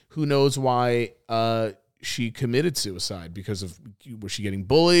who knows why she committed suicide, because of, was she getting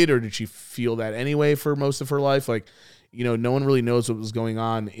bullied, or did she feel that anyway for most of her life? Like, no one really knows what was going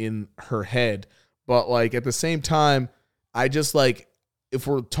on in her head. But like at the same time, I just like, if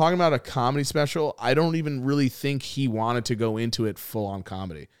we're talking about a comedy special, I don't even really think he wanted to go into it full on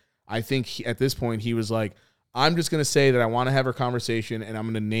comedy. I think at this point he was like, I'm just going to say that I want to have a conversation, and I'm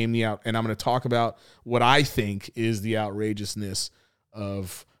going to name and I'm going to talk about what I think is the outrageousness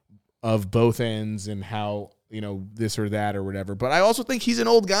of both ends, and how, this or that or whatever. But I also think he's an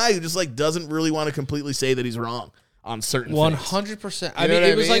old guy who just like doesn't really want to completely say that he's wrong on certain 100%. I mean,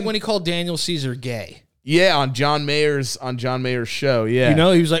 it was like when he called Daniel Caesar gay. Yeah, on John Mayer's show. Yeah,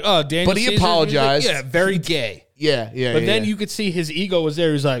 he was like, "Oh, Daniel." But he Caesar, apologized. Like, yeah, very gay. Yeah. But then you could see his ego was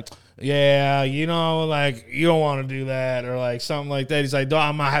there. He's like, "Yeah, like you don't want to do that," or like something like that. He's like,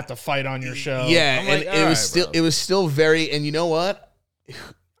 "I'm gonna have to fight on your show." Yeah, and it was still very. And you know what?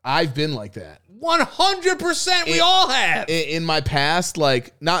 I've been like that. 100%. We all have in my past.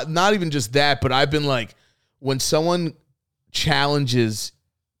 Like not even just that, but I've been like, when someone challenges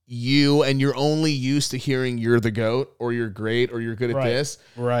you and you're only used to hearing you're the GOAT, or you're great, or you're good at this.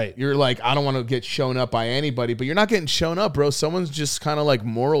 Right. You're like, I don't want to get shown up by anybody, but you're not getting shown up, bro. Someone's just kind of like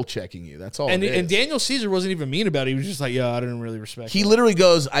moral checking you. That's all. And Daniel Caesar wasn't even mean about it. He was just like, I didn't really respect it. He literally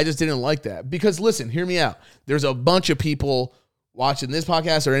goes, I just didn't like that. Because listen, hear me out. There's a bunch of people watching this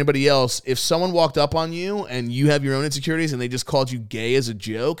podcast or anybody else. If someone walked up on you and you have your own insecurities and they just called you gay as a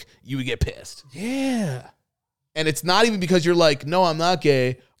joke, you would get pissed. Yeah. And it's not even because you're like, no, I'm not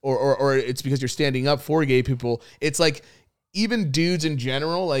gay. Or it's because you're standing up for gay people. It's like, even dudes in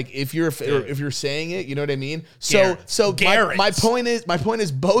general, like if you're saying it, you know what I mean? So my point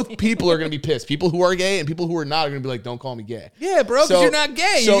is both people are going to be pissed. People who are gay and people who are not are going to be like, don't call me gay. Yeah, bro, because you're not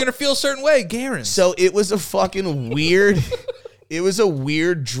gay. You're going to feel a certain way. Garen. So it was a fucking weird... It was a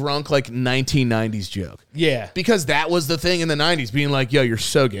weird, drunk, like 1990s joke. Yeah. Because that was the thing in the 90s, being like, yo, you're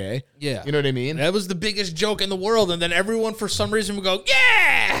so gay. Yeah. You know what I mean? That was the biggest joke in the world. And then everyone, for some reason, would go,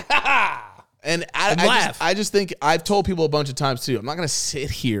 yeah! And I just think, I've told people a bunch of times, too, I'm not going to sit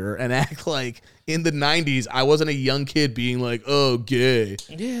here and act like in the 90s, I wasn't a young kid being like, oh, gay.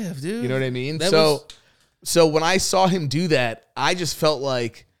 Yeah, dude. You know what I mean? So when I saw him do that, I just felt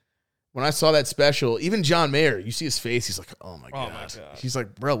like, when I saw that special, even John Mayer, you see his face, he's like, oh my God. He's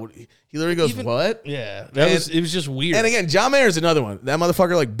like, bro, what? He literally goes, what? Yeah. It was just weird. And again, John Mayer's another one. That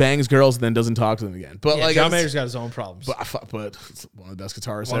motherfucker like bangs girls and then doesn't talk to them again. But yeah, like John Mayer's got his own problems. But it's one of the best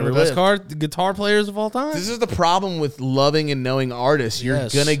guitarists one ever of the best guitar players of all time. This is the problem with loving and knowing artists. You're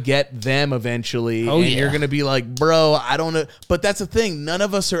going to get them eventually. And you're going to be like, bro, I don't know. But that's the thing. None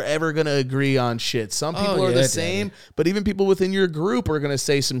of us are ever going to agree on shit. Some people are the same, but even people within your group are going to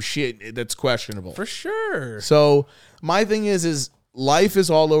say some shit that's questionable. For sure. So my thing is life is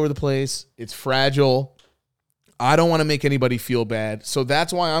all over the place. It's fragile. I don't want to make anybody feel bad. So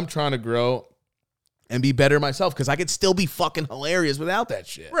that's why I'm trying to grow and be better myself, because I could still be fucking hilarious without that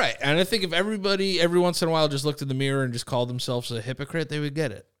shit. Right. And I think if everybody every once in a while just looked in the mirror and just called themselves a hypocrite, they would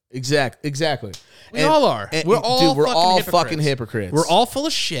get it. Exactly. We all are. We're all fucking hypocrites. We're all full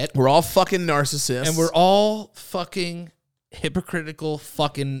of shit. We're all fucking narcissists. And we're all fucking hypocritical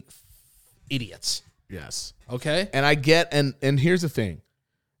fucking idiots. Yes. Okay? And I get, and here's the thing,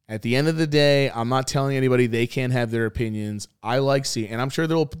 At the end of the day, I'm not telling anybody they can't have their opinions. I like seeing, and I'm sure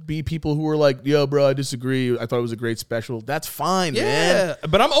there'll be people who are like, yo, bro, I disagree. I thought it was a great special. That's fine, man. Yeah,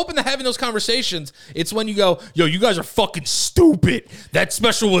 but I'm open to having those conversations. It's when you go, yo, you guys are fucking stupid. That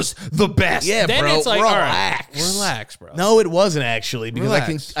special was the best. Yeah, then bro, it's like, relax. all right, relax, bro. No, it wasn't actually, because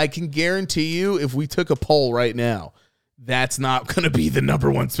Relax. I can guarantee you if we took a poll right now, that's not going to be the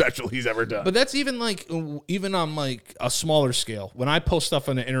 #1 special he's ever done. But that's even on like a smaller scale. When I post stuff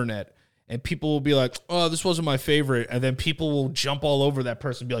on the internet and people will be like, oh, this wasn't my favorite. And then people will jump all over that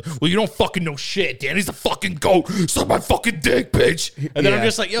person and be like, well, you don't fucking know shit. Danny's the fucking GOAT. Suck my fucking dick, bitch. And then I'm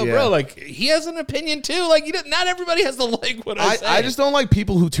just like, yo, bro, like, he has an opinion too. Like, not everybody has to like what I say. I just don't like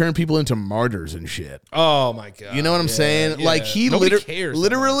people who turn people into martyrs and shit. Oh, my God. You know what I'm saying? Yeah. Like, he cares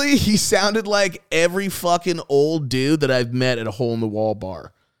literally, he sounded like every fucking old dude that I've met at a hole-in-the-wall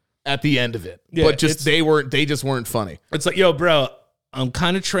bar at the end of it. Yeah, but just they just weren't funny. It's like, yo, bro, I'm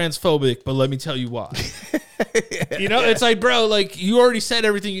kind of transphobic, but let me tell you why. You know, it's like, bro, like, you already said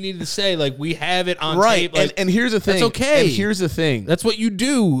everything you needed to say. Like, we have it on tape. Like, and here's the thing. That's okay. And here's the thing. That's what you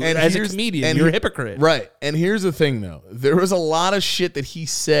do And as a here's- comedian. and You're a he- hypocrite. Right. And here's the thing, though. There was a lot of shit that he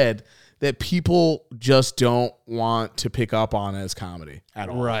said that people just don't want to pick up on as comedy at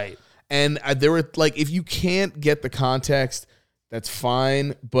all. Right. And there were, like, if you can't get the context, that's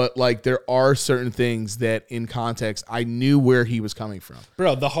fine. But, like, there are certain things that in context, I knew where he was coming from.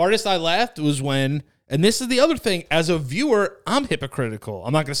 Bro, the hardest I laughed was when, and this is the other thing, as a viewer, I'm hypocritical.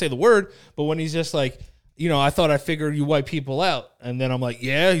 I'm not going to say the word, but when he's just like, you know, I thought I figured you white people out. And then I'm like,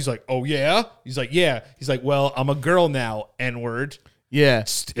 yeah. He's like, oh, yeah. He's like, yeah. He's like, well, I'm a girl now, N-word. Yeah.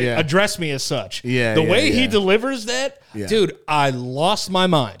 Yeah. Address me as such. Yeah, The yeah, way he yeah. delivers that, Yeah. dude, I lost my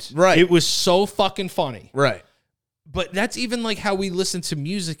mind. Right. It was so fucking funny. Right. But that's even like how we listen to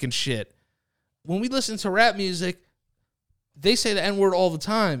music and shit. When we listen to rap music, they say the N-word all the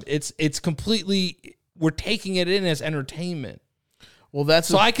time. It's completely, we're taking it in as entertainment. Well, that's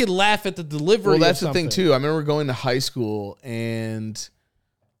So I could laugh at the delivery. Well, that's of the thing, something. too. I remember going to high school and,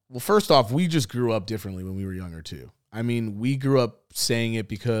 well, first off, we just grew up differently when we were younger, too. I mean, we grew up saying it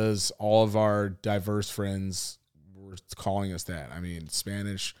because all of our diverse friends were calling us that. I mean,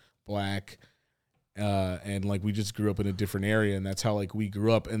 Spanish, black, and, like, we just grew up in a different area, and that's how, like, we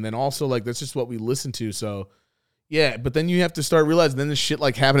grew up. And then also, like, that's just what we listened to, so... Yeah, but then you have to start realizing then this shit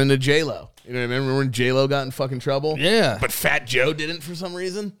like happening to J-Lo. You know what I mean? Remember when J-Lo got in fucking trouble? Yeah. But Fat Joe didn't for some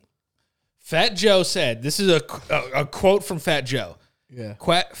reason? Fat Joe said, this is a quote from Fat Joe. Yeah.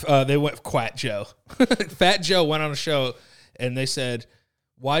 They went Quat Joe. Fat Joe went on a show and they said,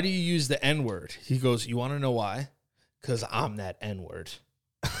 why do you use the N-word? He goes, you want to know why? Because I'm that N-word.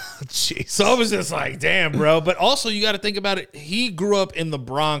 Jeez. So I was just like, damn, bro. But also, you got to think about it. He grew up in the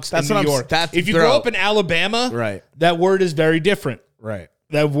Bronx, That's in what New I'm- York. that's- If you bro. grow up in Alabama, Right. that word is very different. Right.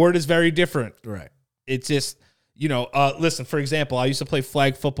 That word is very different. Right. It's just, you know, listen, for example, I used to play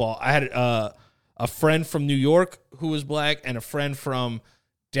flag football. I had a friend from New York who was black and a friend from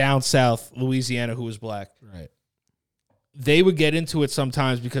down south, Louisiana, who was black. Right. They would get into it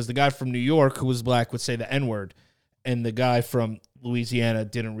sometimes because the guy from New York who was black would say the N-word, and the guy from Louisiana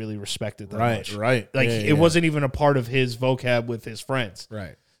didn't really respect it that much. Right. Like, Yeah, it yeah. wasn't even a part of his vocab with his friends.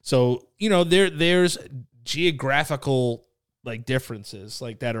 Right. So, you know, there's geographical, like, differences,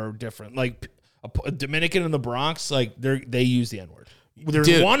 like, that are different. Like, a Dominican in the Bronx, like, they use the N-word. There's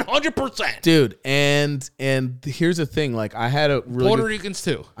Dude. 100%. Dude, and here's the thing, like I had a really Puerto good, Ricans,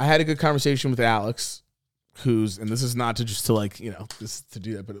 too. I had a good conversation with Alex, who's, and this is not to just to like, you know, this to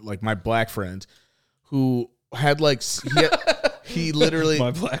do that, but like my black friend who had like he literally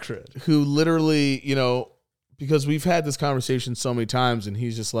My black friend. who literally, you know, because we've had this conversation so many times, and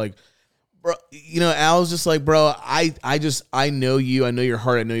he's just like, bro, you know, Al's just like, bro, I know you, I know your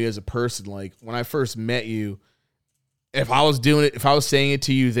heart, I know you as a person. Like when I first met you, if I was saying it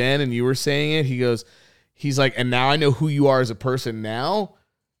to you then and you were saying it, he's like, and now I know who you are as a person now.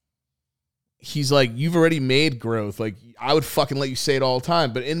 He's like, you've already made growth. Like I would fucking let you say it all the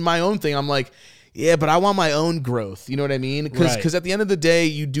time. But in my own thing, I'm like, yeah, but I want my own growth. You know what I mean? Because at the end of the day,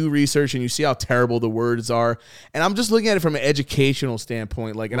 you do research and you see how terrible the words are. And I'm just looking at it from an educational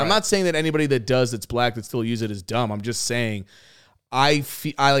standpoint. Like, and I'm not saying that anybody that's black that still use it is dumb. I'm just saying I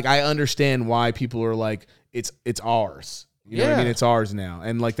understand why people are like, it's ours. You know what I mean? It's ours now.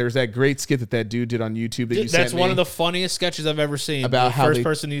 And like, there's that great skit that dude did on YouTube that you sent me. That's one of the funniest sketches I've ever seen. About the how first they-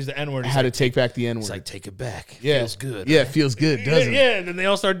 person to use the N-word. how to take back the N-word. It's like, take it back. Yeah. Feels good. Yeah, it feels good, doesn't it? Yeah, and then they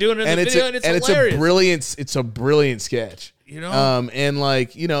all start doing it in the video, and it's a hilarious. brilliant sketch. You know? And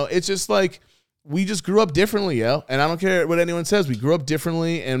like, you know, it's just like, we just grew up differently, yo. And I don't care what anyone says. We grew up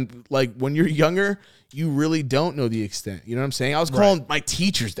differently. And like when you're younger, you really don't know the extent. You know what I'm saying? I was calling my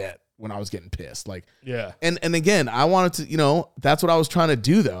teachers that when I was getting pissed. Like, yeah. And again, I wanted to, you know, that's what I was trying to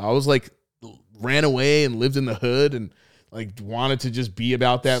do though. I was like, ran away and lived in the hood and like wanted to just be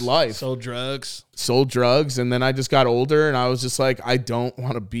about that life. Sold drugs. And then I just got older and I was just like, I don't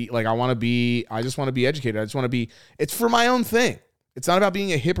want to be like, I just want to be educated. I just want to be, it's for my own thing. It's not about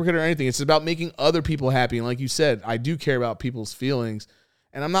being a hypocrite or anything. It's about making other people happy. And like you said, I do care about people's feelings.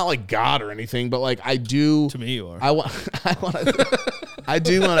 And I'm not like God or anything, but like I do. To me, you are. I want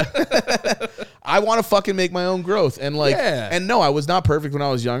to fucking make my own growth. And like, and no, I was not perfect when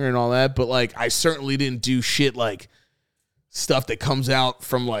I was younger and all that, but like I certainly didn't do shit like stuff that comes out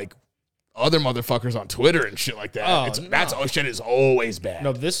from like other motherfuckers on Twitter and shit like that. That's shit is always bad.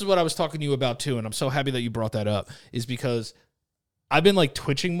 No, this is what I was talking to you about too, and I'm so happy that you brought that up. Is because I've been like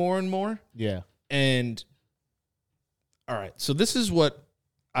twitching more and more. Yeah. And all right, so this is what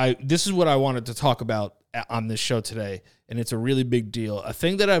I wanted to talk about on this show today, and it's a really big deal. A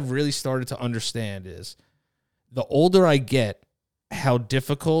thing that I've really started to understand is the older I get, how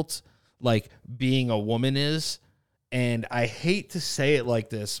difficult like being a woman is. And I hate to say it like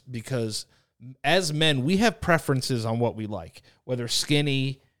this because as men, we have preferences on what we like, whether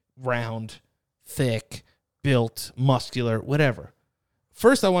skinny, round, thick, built, muscular, whatever.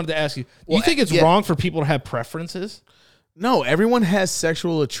 First, I wanted to ask you, do you think it's wrong for people to have preferences? No, everyone has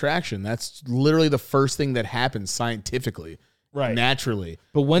sexual attraction. That's literally the first thing that happens scientifically, naturally.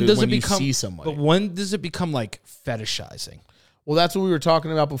 But when does it become? See somebody? But when does it become like fetishizing? Well, that's what we were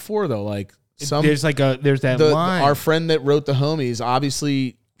talking about before, though. Like there's that line. Our friend that wrote the homies,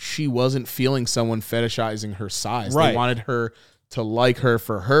 obviously, she wasn't feeling someone fetishizing her size. Right. They wanted her to like her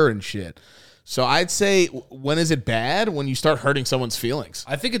for her and shit. So I'd say, when is it bad? When you start hurting someone's feelings.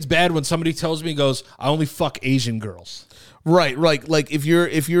 I think it's bad when somebody tells me, goes, I only fuck Asian girls. Right. Like if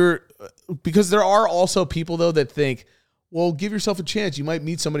you're, because there are also people though that think, well, give yourself a chance. You might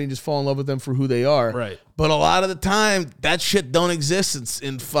meet somebody and just fall in love with them for who they are. Right. But a lot of the time, that shit don't exist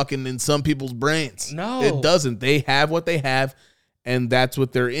in some people's brains. No. It doesn't. They have what they have, and that's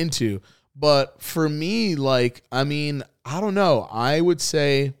what they're into. But for me, like, I mean, I don't know. I would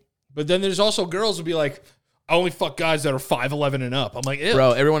say... But then there's also girls who be like, I only fuck guys that are 5'11" and up. I'm like, ew.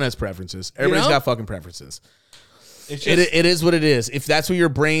 Bro, everyone has preferences. Everybody's got fucking preferences. It's just, it is what it is. If that's where your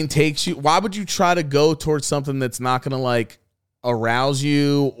brain takes you, why would you try to go towards something that's not going to like arouse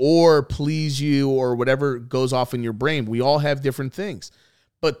you or please you or whatever goes off in your brain? We all have different things.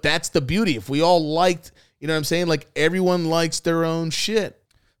 But that's the beauty. If we all liked, you know what I'm saying? Like everyone likes their own shit.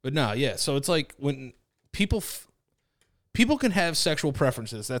 But no, yeah. So it's like when people can have sexual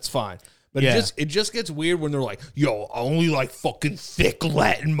preferences. That's fine. But it just gets weird when they're like, yo, I only like fucking thick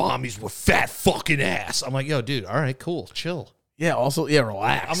Latin mommies with fat fucking ass. I'm like, yo, dude, all right, cool, chill. Yeah, also,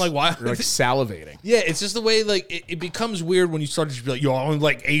 relax. I'm like, why? You're like salivating. Yeah, it's just the way, like, it becomes weird when you start to just be like, yo, I only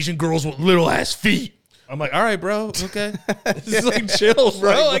like Asian girls with little ass feet. I'm like, all right, bro, okay. It's like, chill,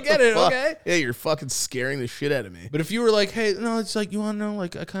 bro. Right, I get it, okay. Yeah, you're fucking scaring the shit out of me. But if you were like, hey, no, it's like, you want to know,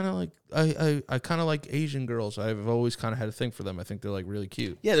 like, I kind of like Asian girls. I've always kind of had a thing for them. I think they're like really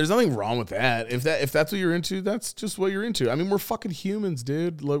cute. Yeah, there's nothing wrong with that. If that's what you're into, that's just what you're into. I mean, we're fucking humans,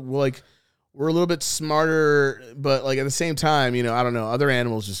 dude. Like we're a little bit smarter, but like at the same time, you know, I don't know. Other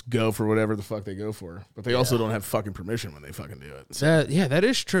animals just go for whatever the fuck they go for, but they also don't have fucking permission when they fucking do it. So that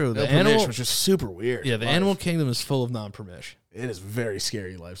is true. The animal was just super weird. Yeah, the animal kingdom is full of non-permission. It is a very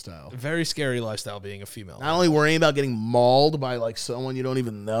scary lifestyle. Very scary lifestyle being a female. Not only worrying about getting mauled by like someone you don't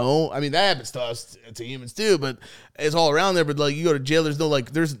even know. I mean, that happens to us, to humans too, but it's all around there. But like you go to jail, there's no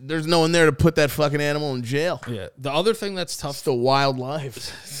like there's no one there to put that fucking animal in jail. Yeah. The other thing that's tough. It's the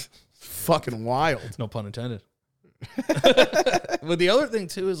wildlife. Fucking wild. No pun intended. But the other thing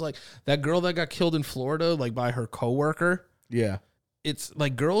too is like that girl that got killed in Florida, like by her coworker. Yeah. It's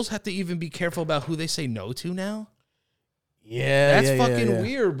like girls have to even be careful about who they say no to now. Yeah, that's fucking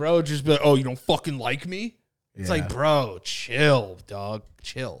weird, bro. Just be like, oh, you don't fucking like me? It's like, bro, chill, dog.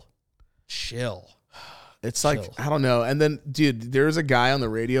 Chill. It's like, I don't know. And then, dude, there was a guy on the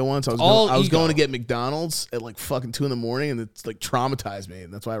radio once. I was going to get McDonald's at like fucking 2 a.m, and it's like traumatized me.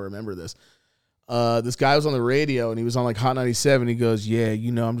 And that's why I remember this. This guy was on the radio and he was on like Hot 97. He goes, yeah,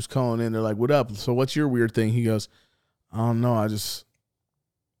 you know, I'm just calling in. They're like, what up? So what's your weird thing? He goes, I don't know.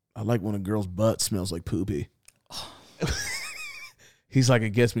 I like when a girl's butt smells like poopy. He's like, it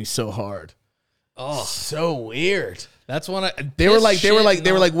gets me so hard. Oh, so weird. That's when they were like,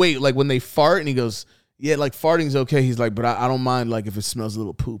 wait, like when they fart, and he goes, yeah, like farting's okay. He's like, but I don't mind like if it smells a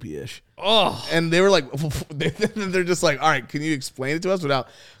little poopy-ish. Oh, And they were like, they're just like, all right, can you explain it to us without,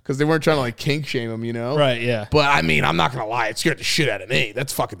 because they weren't trying to like kink shame him, you know? right, yeah. But I mean, I'm not gonna lie, it scared the shit out of me.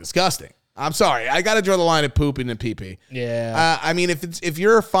 That's fucking disgusting. I'm sorry, I gotta draw the line at pooping and pee-pee. Yeah. I mean, if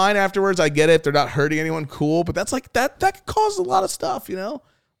you're fine afterwards, I get it. They're not hurting anyone, cool. But that's like that could cause a lot of stuff, you know,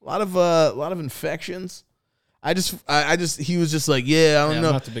 a lot of infections. I just he was just like, yeah, I don't know.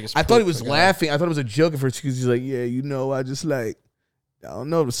 I'm not the biggest I thought he poop was guy. laughing. I thought it was a joke at first because he's like, yeah, you know, I just like, I don't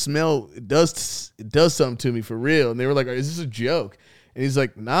know, the smell it does something to me for real. And they were like, is this a joke? And he's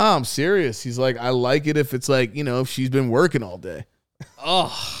like, nah, I'm serious. He's like, I like it if it's like, you know, if she's been working all day.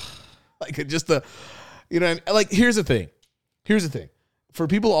 Oh, Like just the, you know, like here's the thing. For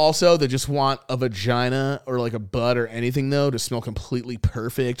people also that just want a vagina or like a butt or anything though to smell completely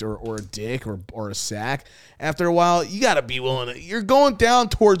perfect or a dick or a sack, after a while you got to be willing to. You're going down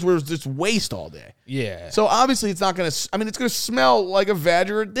towards where it's just waste all day. yeah. So obviously it's not gonna. I mean, it's gonna smell like a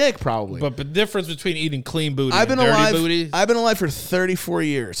vag or a dick probably. But the difference between eating clean booty I've been and dirty alive. booty. I've been alive for 34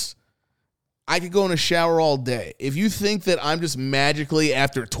 years. I could go in a shower all day. If you think that I'm just magically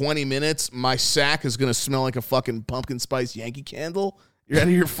after 20 minutes, my sack is gonna smell like a fucking pumpkin spice Yankee Candle, you're out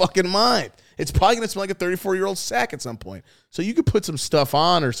of your fucking mind. It's probably gonna smell like a 34-year-old sack at some point. So you could put some stuff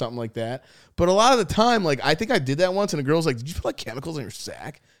on or something like that. But a lot of the time, like I think I did that once, and a girl's like, "Did you put like chemicals in your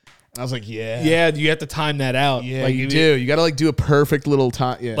sack?" And I was like, "Yeah, yeah, you have to time that out. yeah, like you do. You gotta like do a perfect little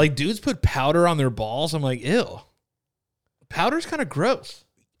time. Yeah, Like dudes put powder on their balls. I'm like, ew. Powder's kind of gross.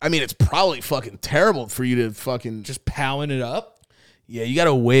 I mean, it's probably fucking terrible for you to fucking Just powing it up. yeah. You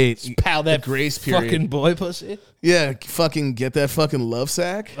gotta wait. Pow that grace period. fucking boy pussy. Yeah, fucking get that fucking love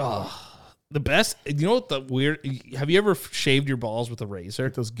sack. Oh, the best. You know what the weird? Have you ever shaved your balls with a razor?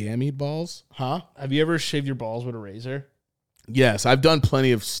 Those gamete balls, huh? Have you ever shaved your balls with a razor? Yes, I've done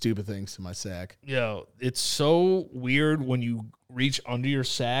plenty of stupid things to my sack. Yo, it's so weird when you reach under your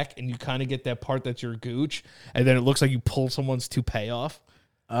sack and you kind of get that part that's your gooch, and then it looks like you pulled someone's toupee off.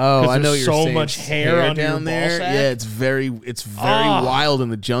 Oh, I know there's you're so saying. much hair on down your there. ball sack. Yeah, it's very wild in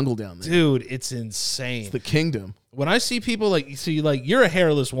the jungle down there. Dude, it's insane. It's the kingdom. When I see people like you're a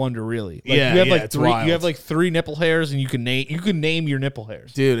hairless wonder, really. Like, Yeah, you have yeah, like it's three. wild. You have like 3 nipple hairs, and you can name your nipple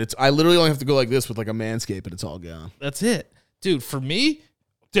hairs. Dude, I literally only have to go like this with like a manscape and it's all gone. That's it, dude. For me,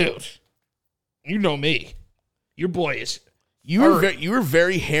 dude, you know me. Your boy is. You were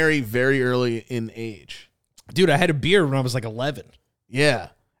very hairy very early in age. Dude, I had a beard when I was like 11. Yeah.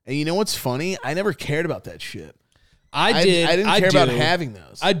 And you know what's funny? I never cared about that shit. I did. I didn't care about having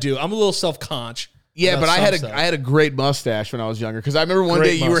those. I do. I'm a little self-conscious. Yeah, but I had a great mustache when I was younger because I remember one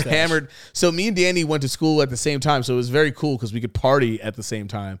day you were hammered. So me and Danny went to school at the same time, so it was very cool because we could party at the same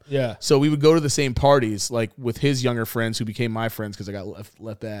time. Yeah. So we would go to the same parties, like with his younger friends who became my friends because I got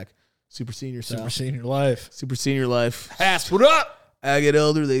left back. Super senior style. Super senior life. Super senior life. Pass, what up? I get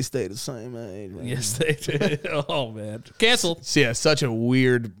older, they stay the same age. Man. Yes, they did. Oh, man. Canceled. So yeah, such a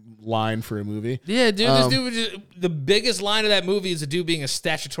weird line for a movie. Yeah, dude, this dude was just, the biggest line of that movie is a dude being a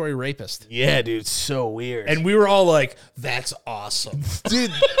statutory rapist. Yeah, dude, so weird. And we were all like, that's awesome.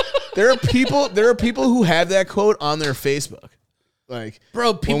 Dude, there are people who have that quote on their Facebook. Like,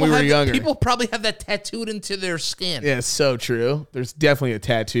 Bro, people when we were younger. people probably have that tattooed into their skin. Yeah, it's so true. There's definitely a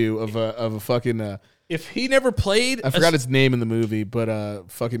tattoo of a fucking If he never played, I forgot his name in the movie, but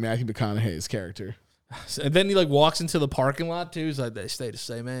fucking Matthew McConaughey's character. and then he like walks into the parking lot too. He's like, they stay the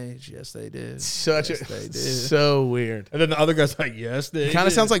same age. Yes, they did. Yes, they did. So weird. And then the other guy's like, yes, they Kind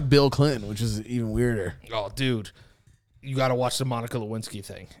of did. sounds like Bill Clinton, which is even weirder. Oh, dude, you got to watch the Monica Lewinsky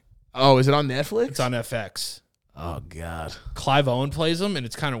thing. Oh, is it on Netflix? It's on FX. Oh God. Clive Owen plays him, and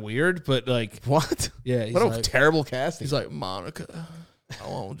it's kind of weird, but like, What? yeah, he's What a like, terrible casting. he's like, Monica, I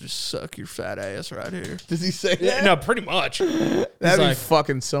want to just suck your fat ass right here. Does he say Yeah, that? no, pretty much. That'd He's be like,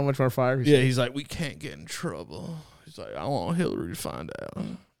 fucking so much more fire. yeah, he's like, we can't get in trouble. He's like, I want Hillary to find out.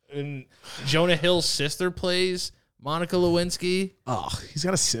 And Jonah Hill's sister plays Monica Lewinsky. Oh, he's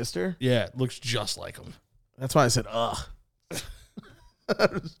got a sister? Yeah, looks just like him. That's why I said, ugh.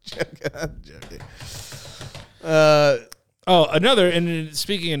 I'm joking. Oh, another, and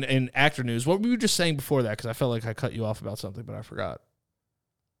speaking in actor news, what were you just saying before that? Because I felt like I cut you off about something, but I forgot.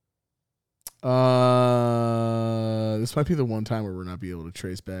 This might be the one time where we're not be able to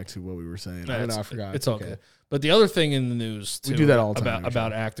trace back to what we were saying. I forgot. It's all good. But the other thing in the news, too, We do that all the time,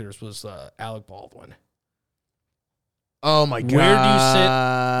 about actors was Alec Baldwin. Oh my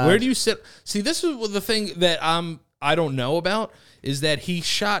God. Where do you sit? See, this is the thing that I don't know about is that he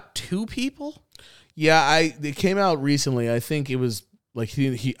shot 2 people. Yeah, it came out recently. I think it was Like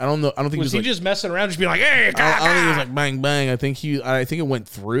he I don't know. I don't think Was he he was just messing around, just being like, "Hey, I don't think he was like bang bang. I think it went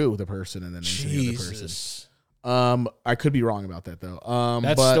through the person and then into the other person. Jesus." I could be wrong about that though.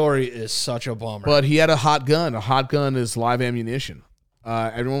 That story is such a bummer. But he had a hot gun. A hot gun is live ammunition.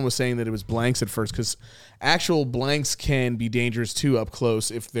 Everyone was saying that it was blanks at first because actual blanks can be dangerous too up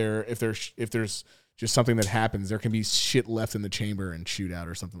close if there's just something that happens. There can be shit left in the chamber and shoot out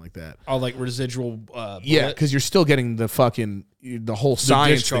or something like that. Oh, like residual. Yeah, because you're still getting the whole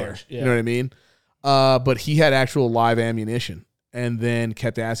science there. Yeah. You know what I mean? But he had actual live ammunition, and then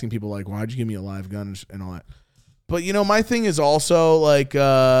kept asking people like, "Why'd you give me a live gun?" and all that. But my thing is also like,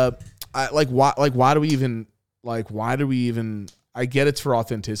 why do we even I get it's for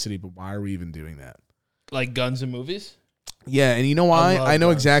authenticity, but why are we even doing that? Like guns in movies? Yeah, and you know why? I know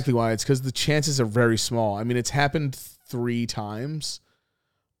guns. exactly why. It's because the chances are very small. I mean, it's happened 3 times.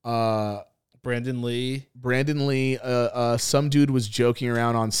 Brandon Lee, some dude was joking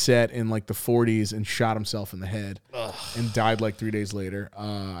around on set in like the 40s and shot himself in the head and died like 3 days later.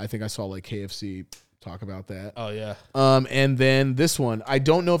 I think I saw like KFC talk about that. Oh yeah. And then this one, I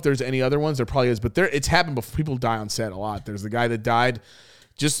don't know if there's any other ones. There probably is, but it's happened before. People die on set a lot. There's the guy that died.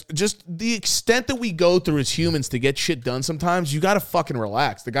 Just the extent that we go through as humans to get shit done sometimes, you got to fucking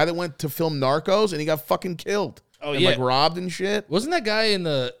relax. The guy that went to film Narcos and he got fucking killed. Oh, and yeah. like robbed and shit. Wasn't that guy in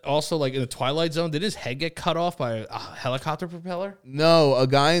the Twilight Zone? Did his head get cut off by a helicopter propeller? No, a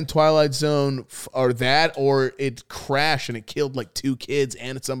guy in Twilight Zone or it crashed and it killed like 2 kids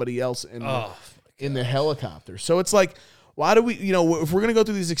and somebody else in the helicopter. So it's like, why do we, if we're going to go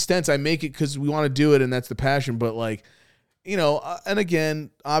through these extents, I make it because we want to do it and that's the passion. But like, and again,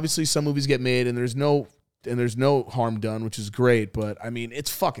 obviously some movies get made and there's no harm done, which is great. But I mean,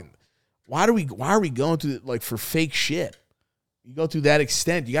 it's fucking, why are we going through like for fake shit? You go through that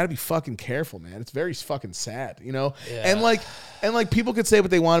extent, you got to be fucking careful, man. It's very fucking sad, Yeah. And like people could say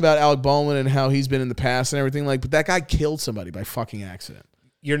what they want about Alec Baldwin and how he's been in the past and everything, like, but that guy killed somebody by fucking accident.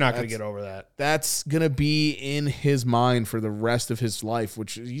 You're not going to get over that. That's going to be in his mind for the rest of his life,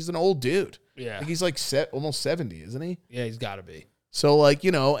 which he's an old dude. Yeah. I think he's like almost 70, isn't he? Yeah, he's got to be. So like,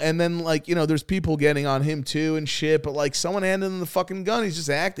 and then like, there's people getting on him too and shit, but like someone handed him the fucking gun. He's just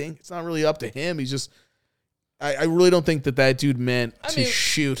acting. It's not really up to him. He's just, I really don't think that dude meant to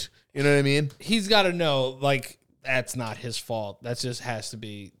shoot. You know what I mean? He's got to know, like, that's not his fault. That just has to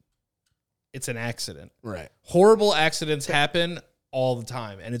be, it's an accident. Right. Horrible accidents happen all the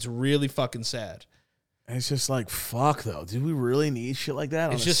time, and it's really fucking sad. And it's just like, fuck though. Do we really need shit like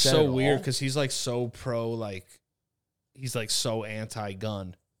that? It's just so weird because he's like so pro, like he's like so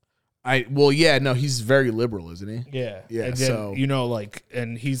anti-gun. He's very liberal, isn't he? Yeah. Yeah. And then, like,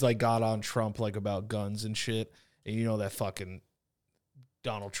 and he's like got on Trump like about guns and shit. And that fucking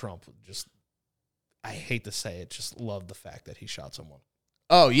Donald Trump just, I hate to say it, just loved the fact that he shot someone.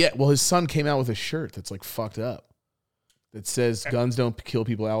 Oh yeah. Well, his son came out with a shirt that's like fucked up. That says guns don't kill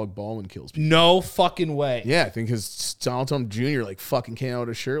people, Alec Baldwin kills people. No fucking way. Yeah, I think his Donald Trump Jr. like fucking came out with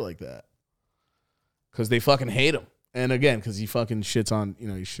a shirt like that. Because they fucking hate him. And again, because he fucking shits on,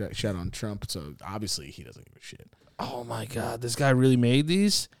 he shot on Trump. So obviously he doesn't give a shit. Oh my God, this guy really made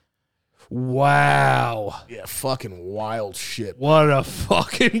these? Wow. Yeah, fucking wild shit. What a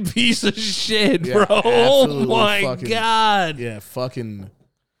fucking piece of shit, bro. Oh my God. Yeah, fucking.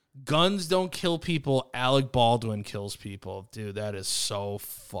 Guns don't kill people. Alec Baldwin kills people. Dude, that is so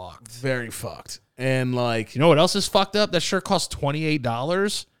fucked. Very fucked. And like, you know what else is fucked up? That shirt costs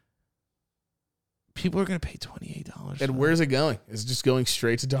 $28. People are going to pay $28. And where's it going? Is it just going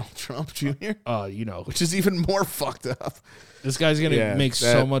straight to Donald Trump Jr.? Which is even more fucked up. This guy's going to make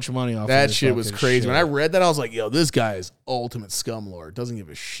so much money off that of this shit was crazy. Shit. When I read that, I was like, yo, this guy is ultimate scumlord. Doesn't give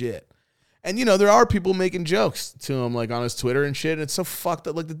a shit. And, there are people making jokes to him, like, on his Twitter and shit. And it's so fucked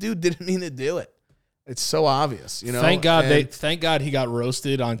up. Like, the dude didn't mean to do it. It's so obvious, Thank God he got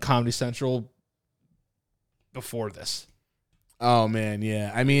roasted on Comedy Central before this. Oh, man,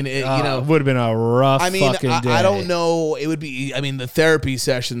 yeah. I mean, it would have been a rough fucking day. I don't know. It would be, the therapy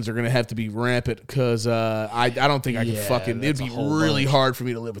sessions are going to have to be rampant because I don't think I can fucking, it would be really hard for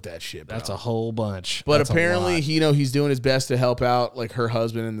me to live with that shit, bro. That's a whole bunch. But apparently, he's doing his best to help out, like, her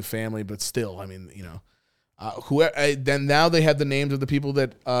husband and the family, but still, then now they have the names of the people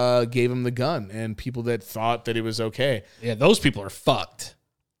that gave him the gun and people that thought that it was okay. Yeah, those people are fucked.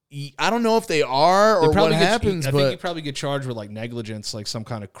 I don't know if they are or what happens, I but think you probably get charged with like negligence, like some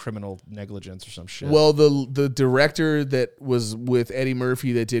kind of criminal negligence or some shit. Well, the director that was with Eddie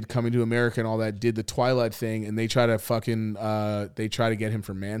Murphy that did Coming to America and all that did the Twilight thing, and they try to get him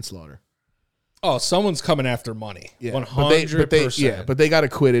for manslaughter. Oh, someone's coming after money. Yeah, 100%. But they got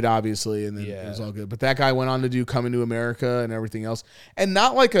acquitted, obviously, and then it was all good. But that guy went on to do Coming to America and everything else, and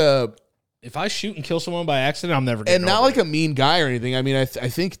not like a. If I shoot and kill someone by accident, I'm never. And not like a mean guy or anything. I mean, I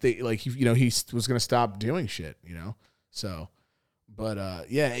think they like he was gonna stop doing shit. So. But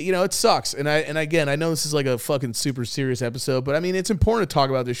it sucks. And again, I know this is like a fucking super serious episode, but I mean, it's important to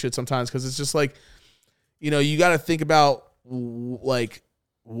talk about this shit sometimes because it's just like, you got to think about like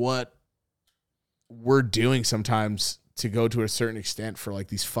what we're doing sometimes to go to a certain extent for like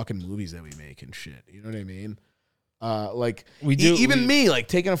these fucking movies that we make and shit. You know what I mean? Like we do, me, like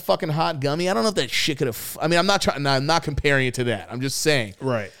taking a fucking hot gummy. I don't know if that shit could have. I mean, I'm not comparing it to that. I'm just saying,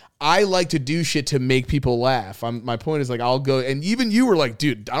 right. I like to do shit to make people laugh. My point is like I'll go, and even you were like,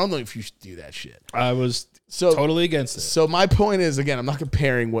 dude, I don't know if you should do that shit. I was totally against it. So my point is, again, I'm not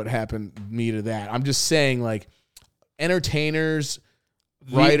comparing what happened to me to that. I'm just saying like entertainers,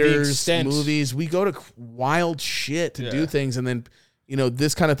 writers, movies, we go to wild shit to do things, and then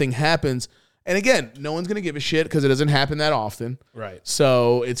this kind of thing happens. And again, no one's going to give a shit because it doesn't happen that often. Right.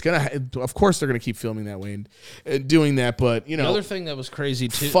 So it's going to, of course, they're going to keep filming that way and doing that. But, the other thing that was crazy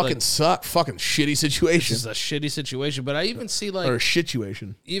too. Fucking suck. Fucking shitty situation. This is a shitty situation. But I even see like. Or a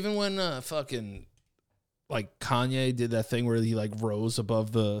situation. Even when fucking like Kanye did that thing where he like rose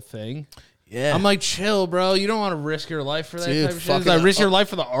above the thing. Yeah. I'm like, chill, bro. You don't want to risk your life for that type of shit. I risk your life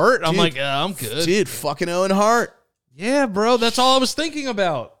for the art. I'm like, I'm good. Dude, fucking Owen Hart. Yeah, bro. That's all I was thinking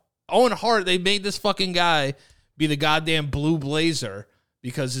about. Owen Hart, they made this fucking guy be the goddamn blue blazer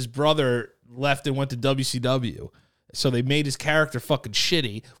because his brother left and went to WCW. So they made his character fucking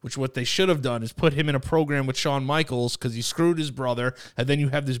shitty, which what they should have done is put him in a program with Shawn Michaels because he screwed his brother, and then you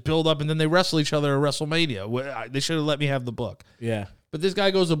have this build up, and then they wrestle each other at WrestleMania. They should have let me have the book. Yeah. But this guy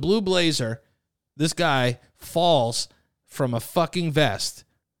goes to blue blazer. This guy falls from a fucking vest,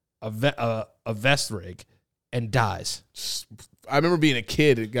 a vest rig, and dies. I remember being a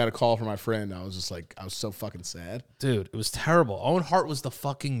kid and got a call from my friend. I was just like, I was so fucking sad. Dude, it was terrible. Owen Hart was the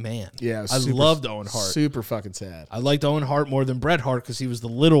fucking man. Yeah, I loved Owen Hart. Super fucking sad. I liked Owen Hart more than Bret Hart because he was the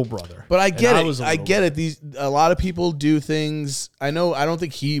little brother. But I get it. I get it. A lot of people do things. I don't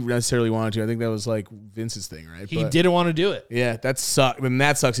think he necessarily wanted to. I think that was like Vince's thing, right? He didn't want to do it. Yeah, that sucks. I mean,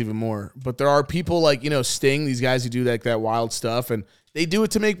 that sucks even more. But there are people like, Sting, these guys who do like that wild stuff, and they do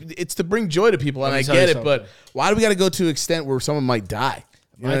it to bring joy to people, and I get it. But why do we got to go to an extent where someone might die?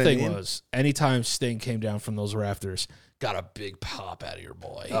 My thing was, anytime Sting came down from those rafters, got a big pop out of your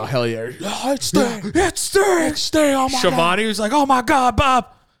boy. Oh, hell yeah. Oh, it's Sting. It's Sting. It's Sting. Oh, my God. Shivani was like, oh, my God,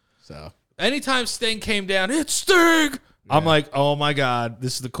 Bob. So anytime Sting came down, it's Sting. Yeah. I'm like, oh, my God,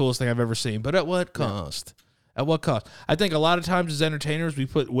 this is the coolest thing I've ever seen. But at what cost? At what cost? I think a lot of times as entertainers, we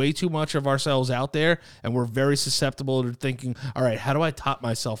put way too much of ourselves out there, and we're very susceptible to thinking, all right, how do I top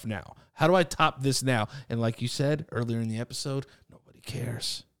myself now? How do I top this now? And like you said earlier in the episode, nobody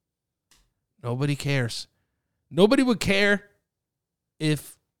cares. Nobody cares. Nobody would care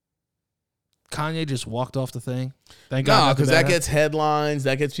if Kanye just walked off the thing. Thank God. No, because that gets headlines.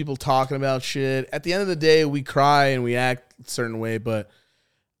 That gets people talking about shit. At the end of the day, we cry and we act a certain way, but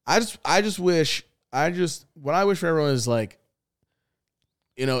what I wish for everyone is like,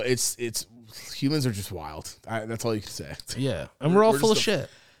 it's humans are just wild. That's all you can say. Yeah. And we're all full of shit.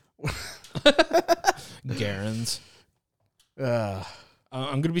 Garens. I'm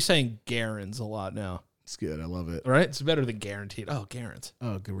going to be saying Garens a lot now. It's good. I love it. Right? It's better than guaranteed. Oh, Garens.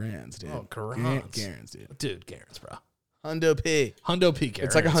 Oh, Garens, dude. Oh, Garens. Garens, dude. Dude, Garens, bro. Hundo P. Hundo P, Garens.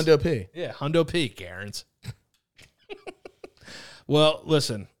 It's like a Hundo P. Yeah, Hundo P, Garens. Well,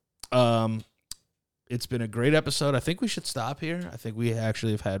 listen. It's been a great episode. I think we should stop here. I think we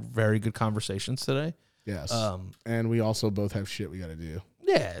actually have had very good conversations today. Yes. And we also both have shit we got to do.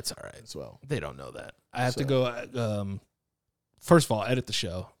 Yeah, it's all right. As well. They don't know that. I have to go, first of all, edit the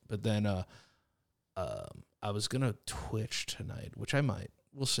show. But then I was going to Twitch tonight, which I might.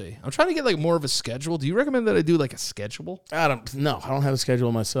 We'll see. I'm trying to get like more of a schedule. Do you recommend that I do like a schedule? I don't have a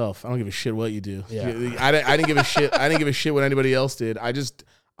schedule myself. I don't give a shit what you do. Yeah. I didn't give a shit. I didn't give a shit what anybody else did. I just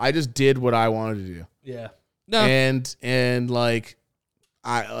did what I wanted to do. Yeah. No. And like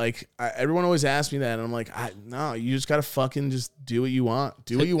everyone always asks me that, and I'm like, no, you just gotta fucking just do what you want.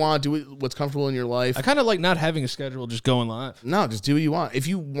 Do what you want. Do what's comfortable in your life. I kind of like not having a schedule, just going live. No, just do what you want. If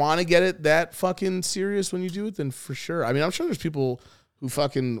you want to get it that fucking serious when you do it, then for sure. I mean, I'm sure there's people who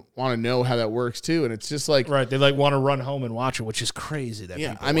fucking want to know how that works too, and it's just like right. They like want to run home and watch it, which is crazy. That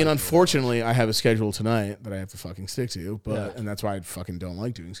yeah. I mean, unfortunately, I have a schedule tonight that I have to fucking stick to, but and that's why I fucking don't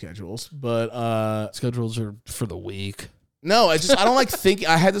like doing schedules. But schedules are for the week. No, I don't like thinking.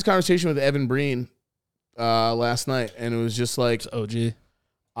 I had this conversation with Evan Breen last night, and it was just like it's OG.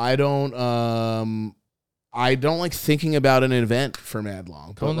 I don't like thinking about an event for mad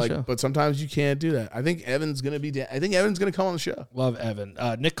long. But sometimes you can't do that. I think Evan's gonna come on the show. Love Evan.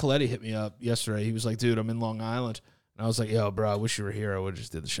 Nick Coletti hit me up yesterday. He was like, dude, I'm in Long Island. And I was like, yo, bro, I wish you were here. I would have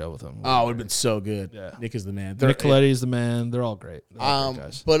just did the show with him. Oh, it would have been so good. Yeah. Nick is the man. Nick Coletti is the man. They're all great. They're all great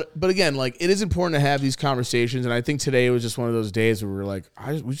guys. But again, like, it is important to have these conversations, and I think today was just one of those days where we were like,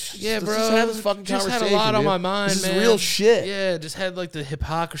 let's just have this fucking just conversation. Had a lot on dude. my mind, this man. is real shit. Yeah, just had like the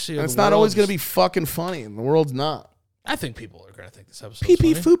hypocrisy and of it's the not world. always going to be fucking funny, and the world's not. I think people are going to think this episode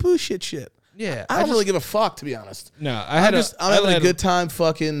Pee-pee, foo-poo, shit. Yeah. I don't really give a fuck, to be honest. No, I'm having a good time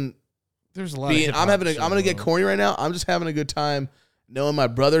fucking... There's a lot of I'm going to get corny right now. I'm just having a good time knowing my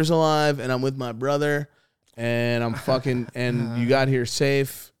brother's alive, and I'm with my brother, and I'm fucking... and you got here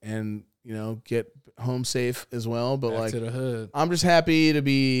safe, and, you know, get home safe as well. But, back to the hood. I'm just happy to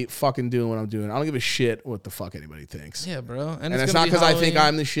be fucking doing what I'm doing. I don't give a shit what the fuck anybody thinks. Yeah, bro. And it's not because I think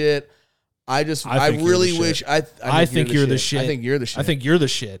I'm the shit. I really wish... I think you're the shit. I think you're the shit. I think you're the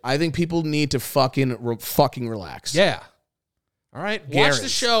shit. I think people need to fucking relax. Yeah. All right? Watch the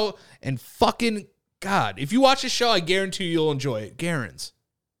show and fucking... God, if you watch the show, I guarantee you'll enjoy it. Garens.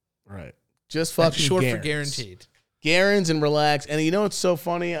 Right. Just fucking That's short Garens. for guaranteed. Garens and relax. And you know what's so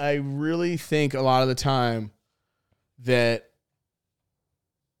funny? I really think a lot of the time that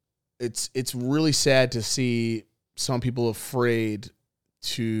it's really sad to see some people afraid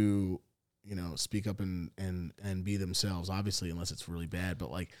to, you know, speak up and be themselves, obviously, unless it's really bad.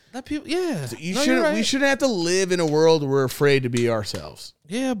 But like that people, yeah. We shouldn't have to live in a world where we're afraid to be ourselves.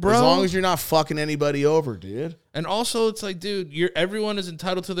 Yeah, bro. As long as you're not fucking anybody over, dude. And also, it's like, dude, everyone is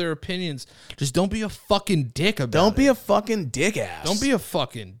entitled to their opinions. Just don't be a fucking dick about it. Don't be a fucking dick ass. Don't be a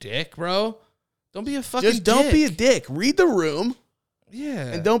fucking dick, bro. Don't be a fucking dick. Just don't be a dick. Read the room.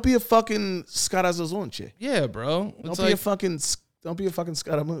 Yeah. And don't be a fucking scarazozonche. Yeah, bro. Don't be a fucking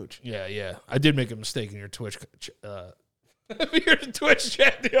scaramouche. Yeah. I did make a mistake in your Twitch your Twitch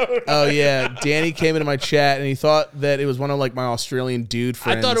chat the other night. Oh, yeah. Danny came into my chat, and he thought that it was one of, like, my Australian dude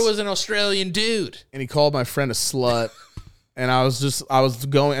friends. I thought it was an Australian dude. And he called my friend a slut. And I was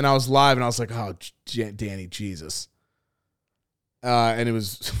live, and I was like, oh, Danny, Jesus. And it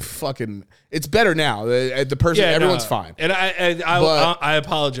was fucking... It's better now. The person, everyone's fine. And I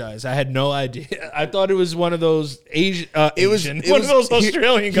apologize. I had no idea. I thought it was one of those Asian one of those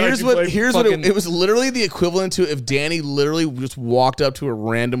Australian guys. Here's what it was literally the equivalent to if Danny literally just walked up to a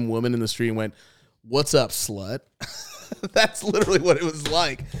random woman in the street and went, "What's up, slut?" That's literally what it was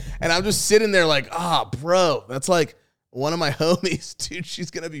like. And I'm just sitting there like, bro, that's like one of my homies, dude.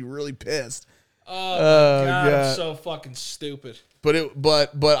 She's gonna be really pissed. Oh my God, I'm so fucking stupid.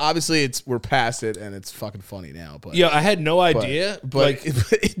 But obviously we're past it and it's fucking funny now. But yeah, I had no idea. But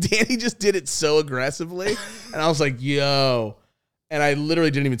Danny just did it so aggressively, and I was like, "Yo," and I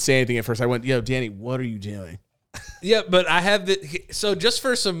literally didn't even say anything at first. I went, "Yo, Danny, what are you doing?" Yeah, but I have so just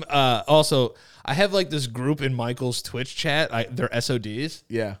for some also. I have like this group in Michael's Twitch chat. They're SODs.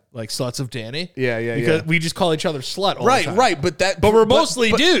 Yeah. Like sluts of Danny. Yeah. Because we just call each other slut all the time. Right. But we're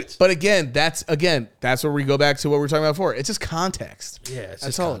mostly dudes. But again, that's where we go back to what we were talking about before. It's just context. Yeah, it's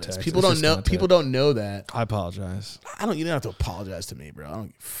that's just all context. it is. People don't know that. I apologize. You don't have to apologize to me, bro. I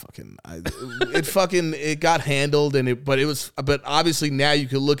don't it got handled but obviously now you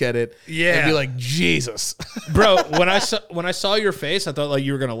could look at it and be like, Jesus. Bro, when I saw your face, I thought like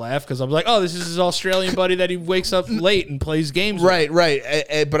you were gonna laugh because I was like, oh, this is his Australian buddy that he wakes up late and plays games with.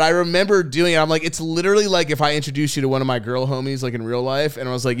 Right. But I remember doing it. I'm like, it's literally like if I introduced you to one of my girl homies like in real life and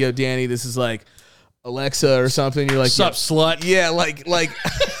I was like, yo, Danny, this is like Alexa or something. You're like, sup, slut? Yeah, like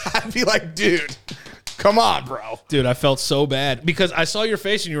I'd be like, dude, come on, bro. Dude, I felt so bad because I saw your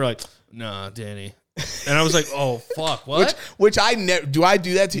face and you were like, nah, Danny. And I was like, oh, fuck, what? Which I never, do I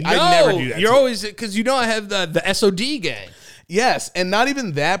do that to you? No, I never do that you're always, because you know I have the SOD gang. Yes, and not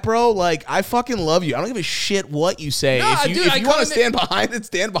even that, bro. Like, I fucking love you. I don't give a shit what you say. No, if you want to stand behind it,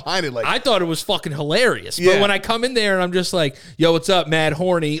 stand behind it. Like, I thought it was fucking hilarious. But when I come in there and I'm just like, yo, what's up, mad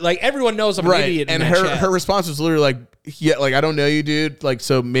horny? Like, everyone knows I'm an idiot. And her response was literally like, yeah, like, I don't know you, dude. Like,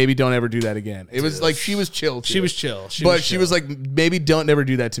 so maybe don't ever do that again. It was like, she was chill, too. She was chill. She was like, maybe don't never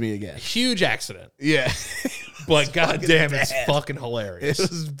do that to me again. Huge accident. Yeah. But goddamn, it's fucking hilarious.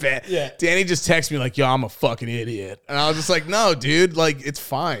 It was bad. Yeah. Danny just texted me like, yo, I'm a fucking idiot. And I was just like, no, dude, like, it's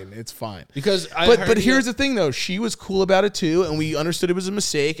fine. It's fine. Because But here's the thing, though. She was cool about it, too, and we understood it was a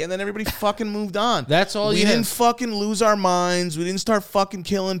mistake, and then everybody fucking moved on. That's all we didn't fucking lose our minds. We didn't start fucking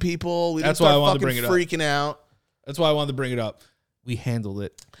killing people. We didn't start fucking freaking out. That's why I wanted to bring it up. We handled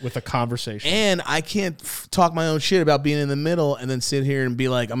it with a conversation. And I can't talk my own shit about being in the middle and then sit here and be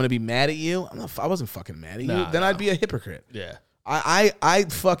like, I'm going to be mad at you. I wasn't fucking mad at you. Then I'd be a hypocrite. Yeah. I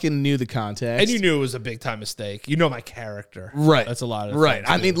fucking knew the context. And you knew it was a big time mistake. You know my character. Right. That's a lot of right.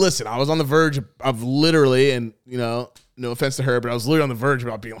 I mean, listen, I was on the verge of literally, and no offense to her, but I was literally on the verge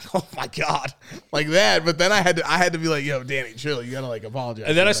about being like, oh my God, like that. But then I had to be like, yo, Danny, chill. You gotta like apologize.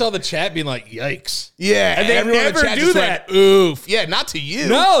 And then I saw the chat being like, yikes. Yeah. And they everyone in the never chat do just that. went, oof. Yeah, not to you.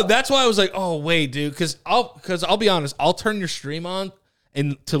 No, that's why I was like, oh wait, dude, because I'll be honest, I'll turn your stream on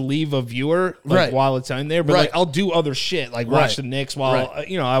and to leave a viewer Right. while it's in there, but like I'll do other shit like watch the Knicks while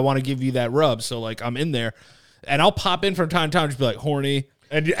I want to give you that rub. So like I'm in there, and I'll pop in from time to time, just be like horny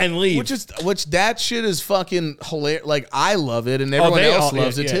and leave. Which that shit is fucking hilarious. Like I love it, and everyone else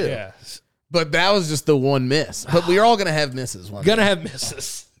loves it too. Yeah. But that was just the one miss. But we're all gonna have misses. Gonna have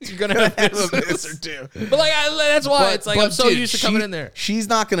misses. You're gonna have a miss misses. or two. But like that's why it's like I'm so used to coming in there. She's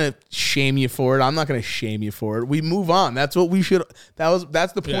not gonna shame you for it. I'm not gonna shame you for it. We move on. That's what we should.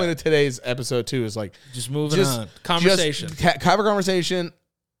 That's the point of today's episode too. Is like just moving on. Conversation. Have a conversation.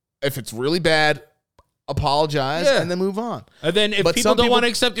 If it's really bad, apologize and then move on. And then if people don't want to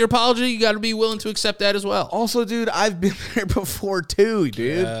accept your apology, you got to be willing to accept that as well. Also, dude, I've been there before too,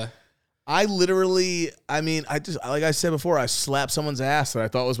 dude. Yeah. I literally, like I said before, I slapped someone's ass that I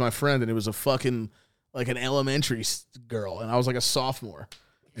thought was my friend, and it was a fucking, like an elementary girl, and I was like a sophomore,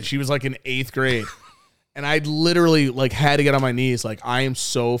 and she was like in 8th grade, and I literally like had to get on my knees, like, I am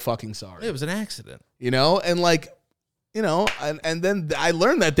so fucking sorry. It was an accident. And like, and then I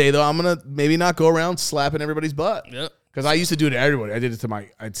learned that day, though, I'm going to maybe not go around slapping everybody's butt. Yep. Because I used to do it to everybody. I did it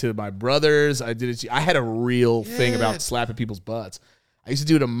to my brothers. I had a real thing about slapping people's butts. I used to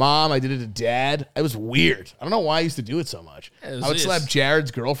do it to mom. I did it to dad. It was weird. I don't know why I used to do it so much. I would slap Jared's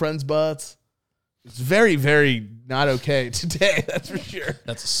girlfriend's butts. It's very, very not okay today. That's for sure.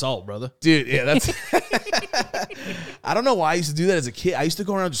 That's assault, brother. Dude, yeah, that's... I don't know why I used to do that as a kid. I used to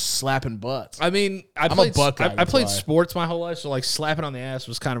go around just slapping butts. I mean, I played sports my whole life, so like slapping on the ass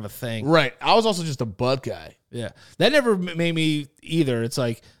was kind of a thing. Right. I was also just a butt guy. Yeah. That never made me either. It's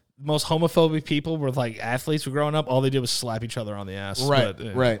like... most homophobic people were like athletes were growing up. All they did was slap each other on the ass. Right,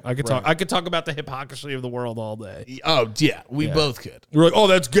 but, right. I could talk about the hypocrisy of the world all day. Oh yeah, we both could. We're like, oh,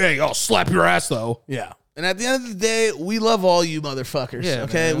 that's gay. I'll slap your ass though. Yeah. And at the end of the day, we love all you motherfuckers. Yeah,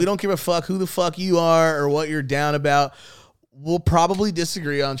 okay, man. We don't give a fuck who the fuck you are or what you're down about. We'll probably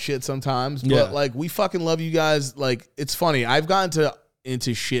disagree on shit sometimes, but like we fucking love you guys. Like it's funny. I've gotten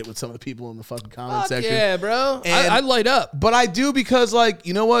into shit with some of the people in the fucking comment section. Yeah, bro. I light up. But I do because, like,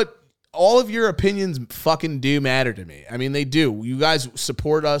 you know what? All of your opinions fucking do matter to me. I mean, they do. You guys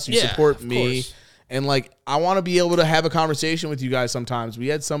support us. You support me. Course. And, like, I want to be able to have a conversation with you guys sometimes. We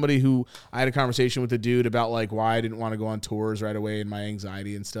had somebody who I had a conversation with a dude about, like, why I didn't want to go on tours right away and my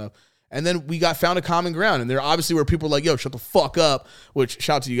anxiety and stuff. And then we found a common ground, and there obviously were people like, yo, shut the fuck up, which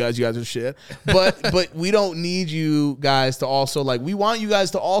shout to you guys are shit. But we don't need you guys to also, like, we want you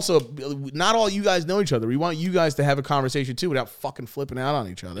guys to also, not all you guys know each other. We want you guys to have a conversation too without fucking flipping out on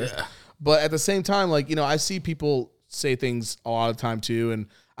each other. Yeah. But at the same time, like, I see people say things a lot of the time too, and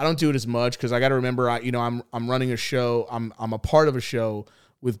I don't do it as much because I got to remember, I'm running a show, I'm a part of a show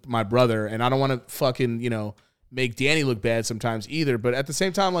with my brother, and I don't want to fucking, make Danny look bad sometimes either. But at the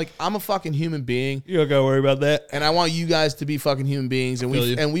same time, like, I'm a fucking human being. You don't gotta worry about that. And I want you guys to be fucking human beings.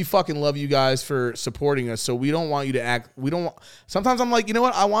 And we fucking love you guys for supporting us. So we don't want you to act. Sometimes I'm like, you know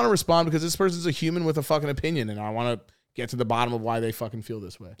what? I want to respond because this person's a human with a fucking opinion. And I want to get to the bottom of why they fucking feel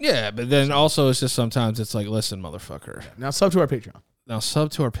this way. Yeah. But then also it's just sometimes it's like, listen, motherfucker. Now sub to our Patreon.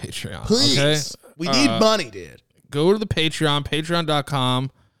 Please. Okay? We need money, dude. Go to the Patreon,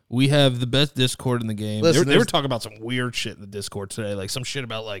 patreon.com. We have the best Discord in the game. Listen, they were talking about some weird shit in the Discord today, like some shit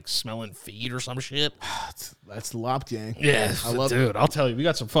about like smelling feet or some shit. That's the Lop Gang. Yeah, dude. I'll tell you, we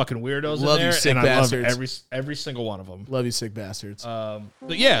got some fucking weirdos in there, you sick and bastards. I love every single one of them. Love you, sick bastards. But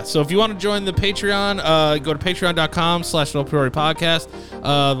yeah, so if you want to join the Patreon, go to patreon.com/podcast.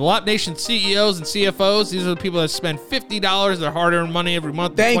 The Lot Nation CEOs and CFOs, these are the people that spend $50 their hard-earned money every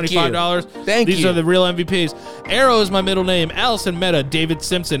month. $25. Thank you. These are the real MVPs. Arrow is my middle name. Allison Meta, David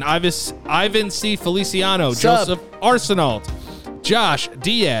Simpson, Ivan C. Feliciano, Joseph Arsenault, Josh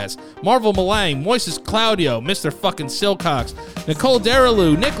Diaz, Marvel Malang, Moises Claudio, Mr. fucking Silcox, Nicole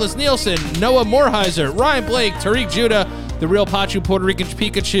Deralu, Nicholas Nielsen, Noah Morheiser, Ryan Blake, Tariq Judah, The Real Pachu, Puerto Rican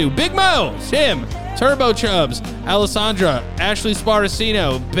Pikachu, Big Mo, Tim, Turbo Chubbs, Alessandra, Ashley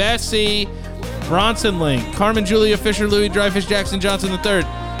Sparacino, Bessie, Bronson Link, Carmen Julia Fisher, Louis Dreyfus Jackson Johnson III,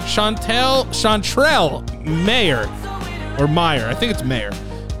 Chantrell Mayer, or Meyer, I think it's Mayer,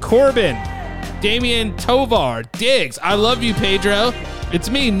 Corbin, Damian Tovar, Diggs, I love you, Pedro. It's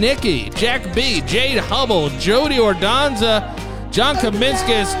me, Nikki, Jack B, Jade Hubble, Jody Ordonza, John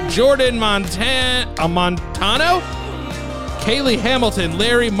Kaminskis, Jordan Montano, Kaylee Hamilton,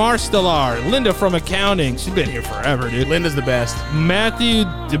 Larry Marstelar, Linda from accounting. She's been here forever, dude. Linda's the best. Matthew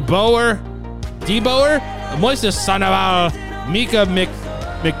DeBoer, Moises Sandoval, Mika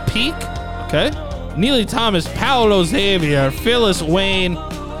McPeak, okay. Neely Thomas, Paolo Xavier, Phyllis Wayne,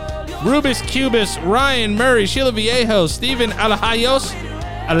 Rubis Cubis, Ryan Murray, Sheila Viejo, Stephen Alejos,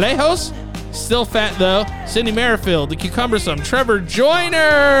 still fat though, Cindy Merrifield, The Cucumbersome, Trevor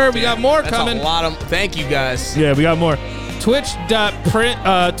Joyner. We got more coming. A lot of. Thank you guys. Yeah, we got more.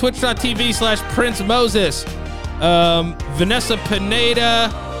 Twitch.tv/Prince Moses, Vanessa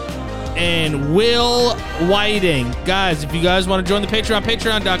Pineda, and Will Whiting. Guys, if you guys want to join the Patreon,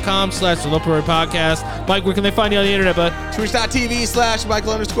 patreon.com/The Low Priority Podcast. Mike, where can they find you on the internet, bud?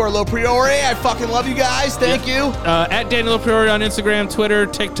 Twitch.tv/Michael_Low-Priority. I fucking love you guys. Thank you. At Daniel Low Priority on Instagram, Twitter,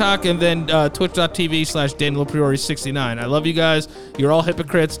 TikTok, and then twitch.tv/Daniel Low Priority 69. I love you guys. You're all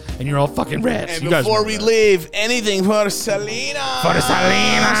hypocrites, and you're all fucking rats. And you before we leave, anything for Selena. For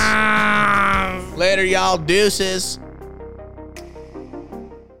Selena. Later, y'all. Deuces.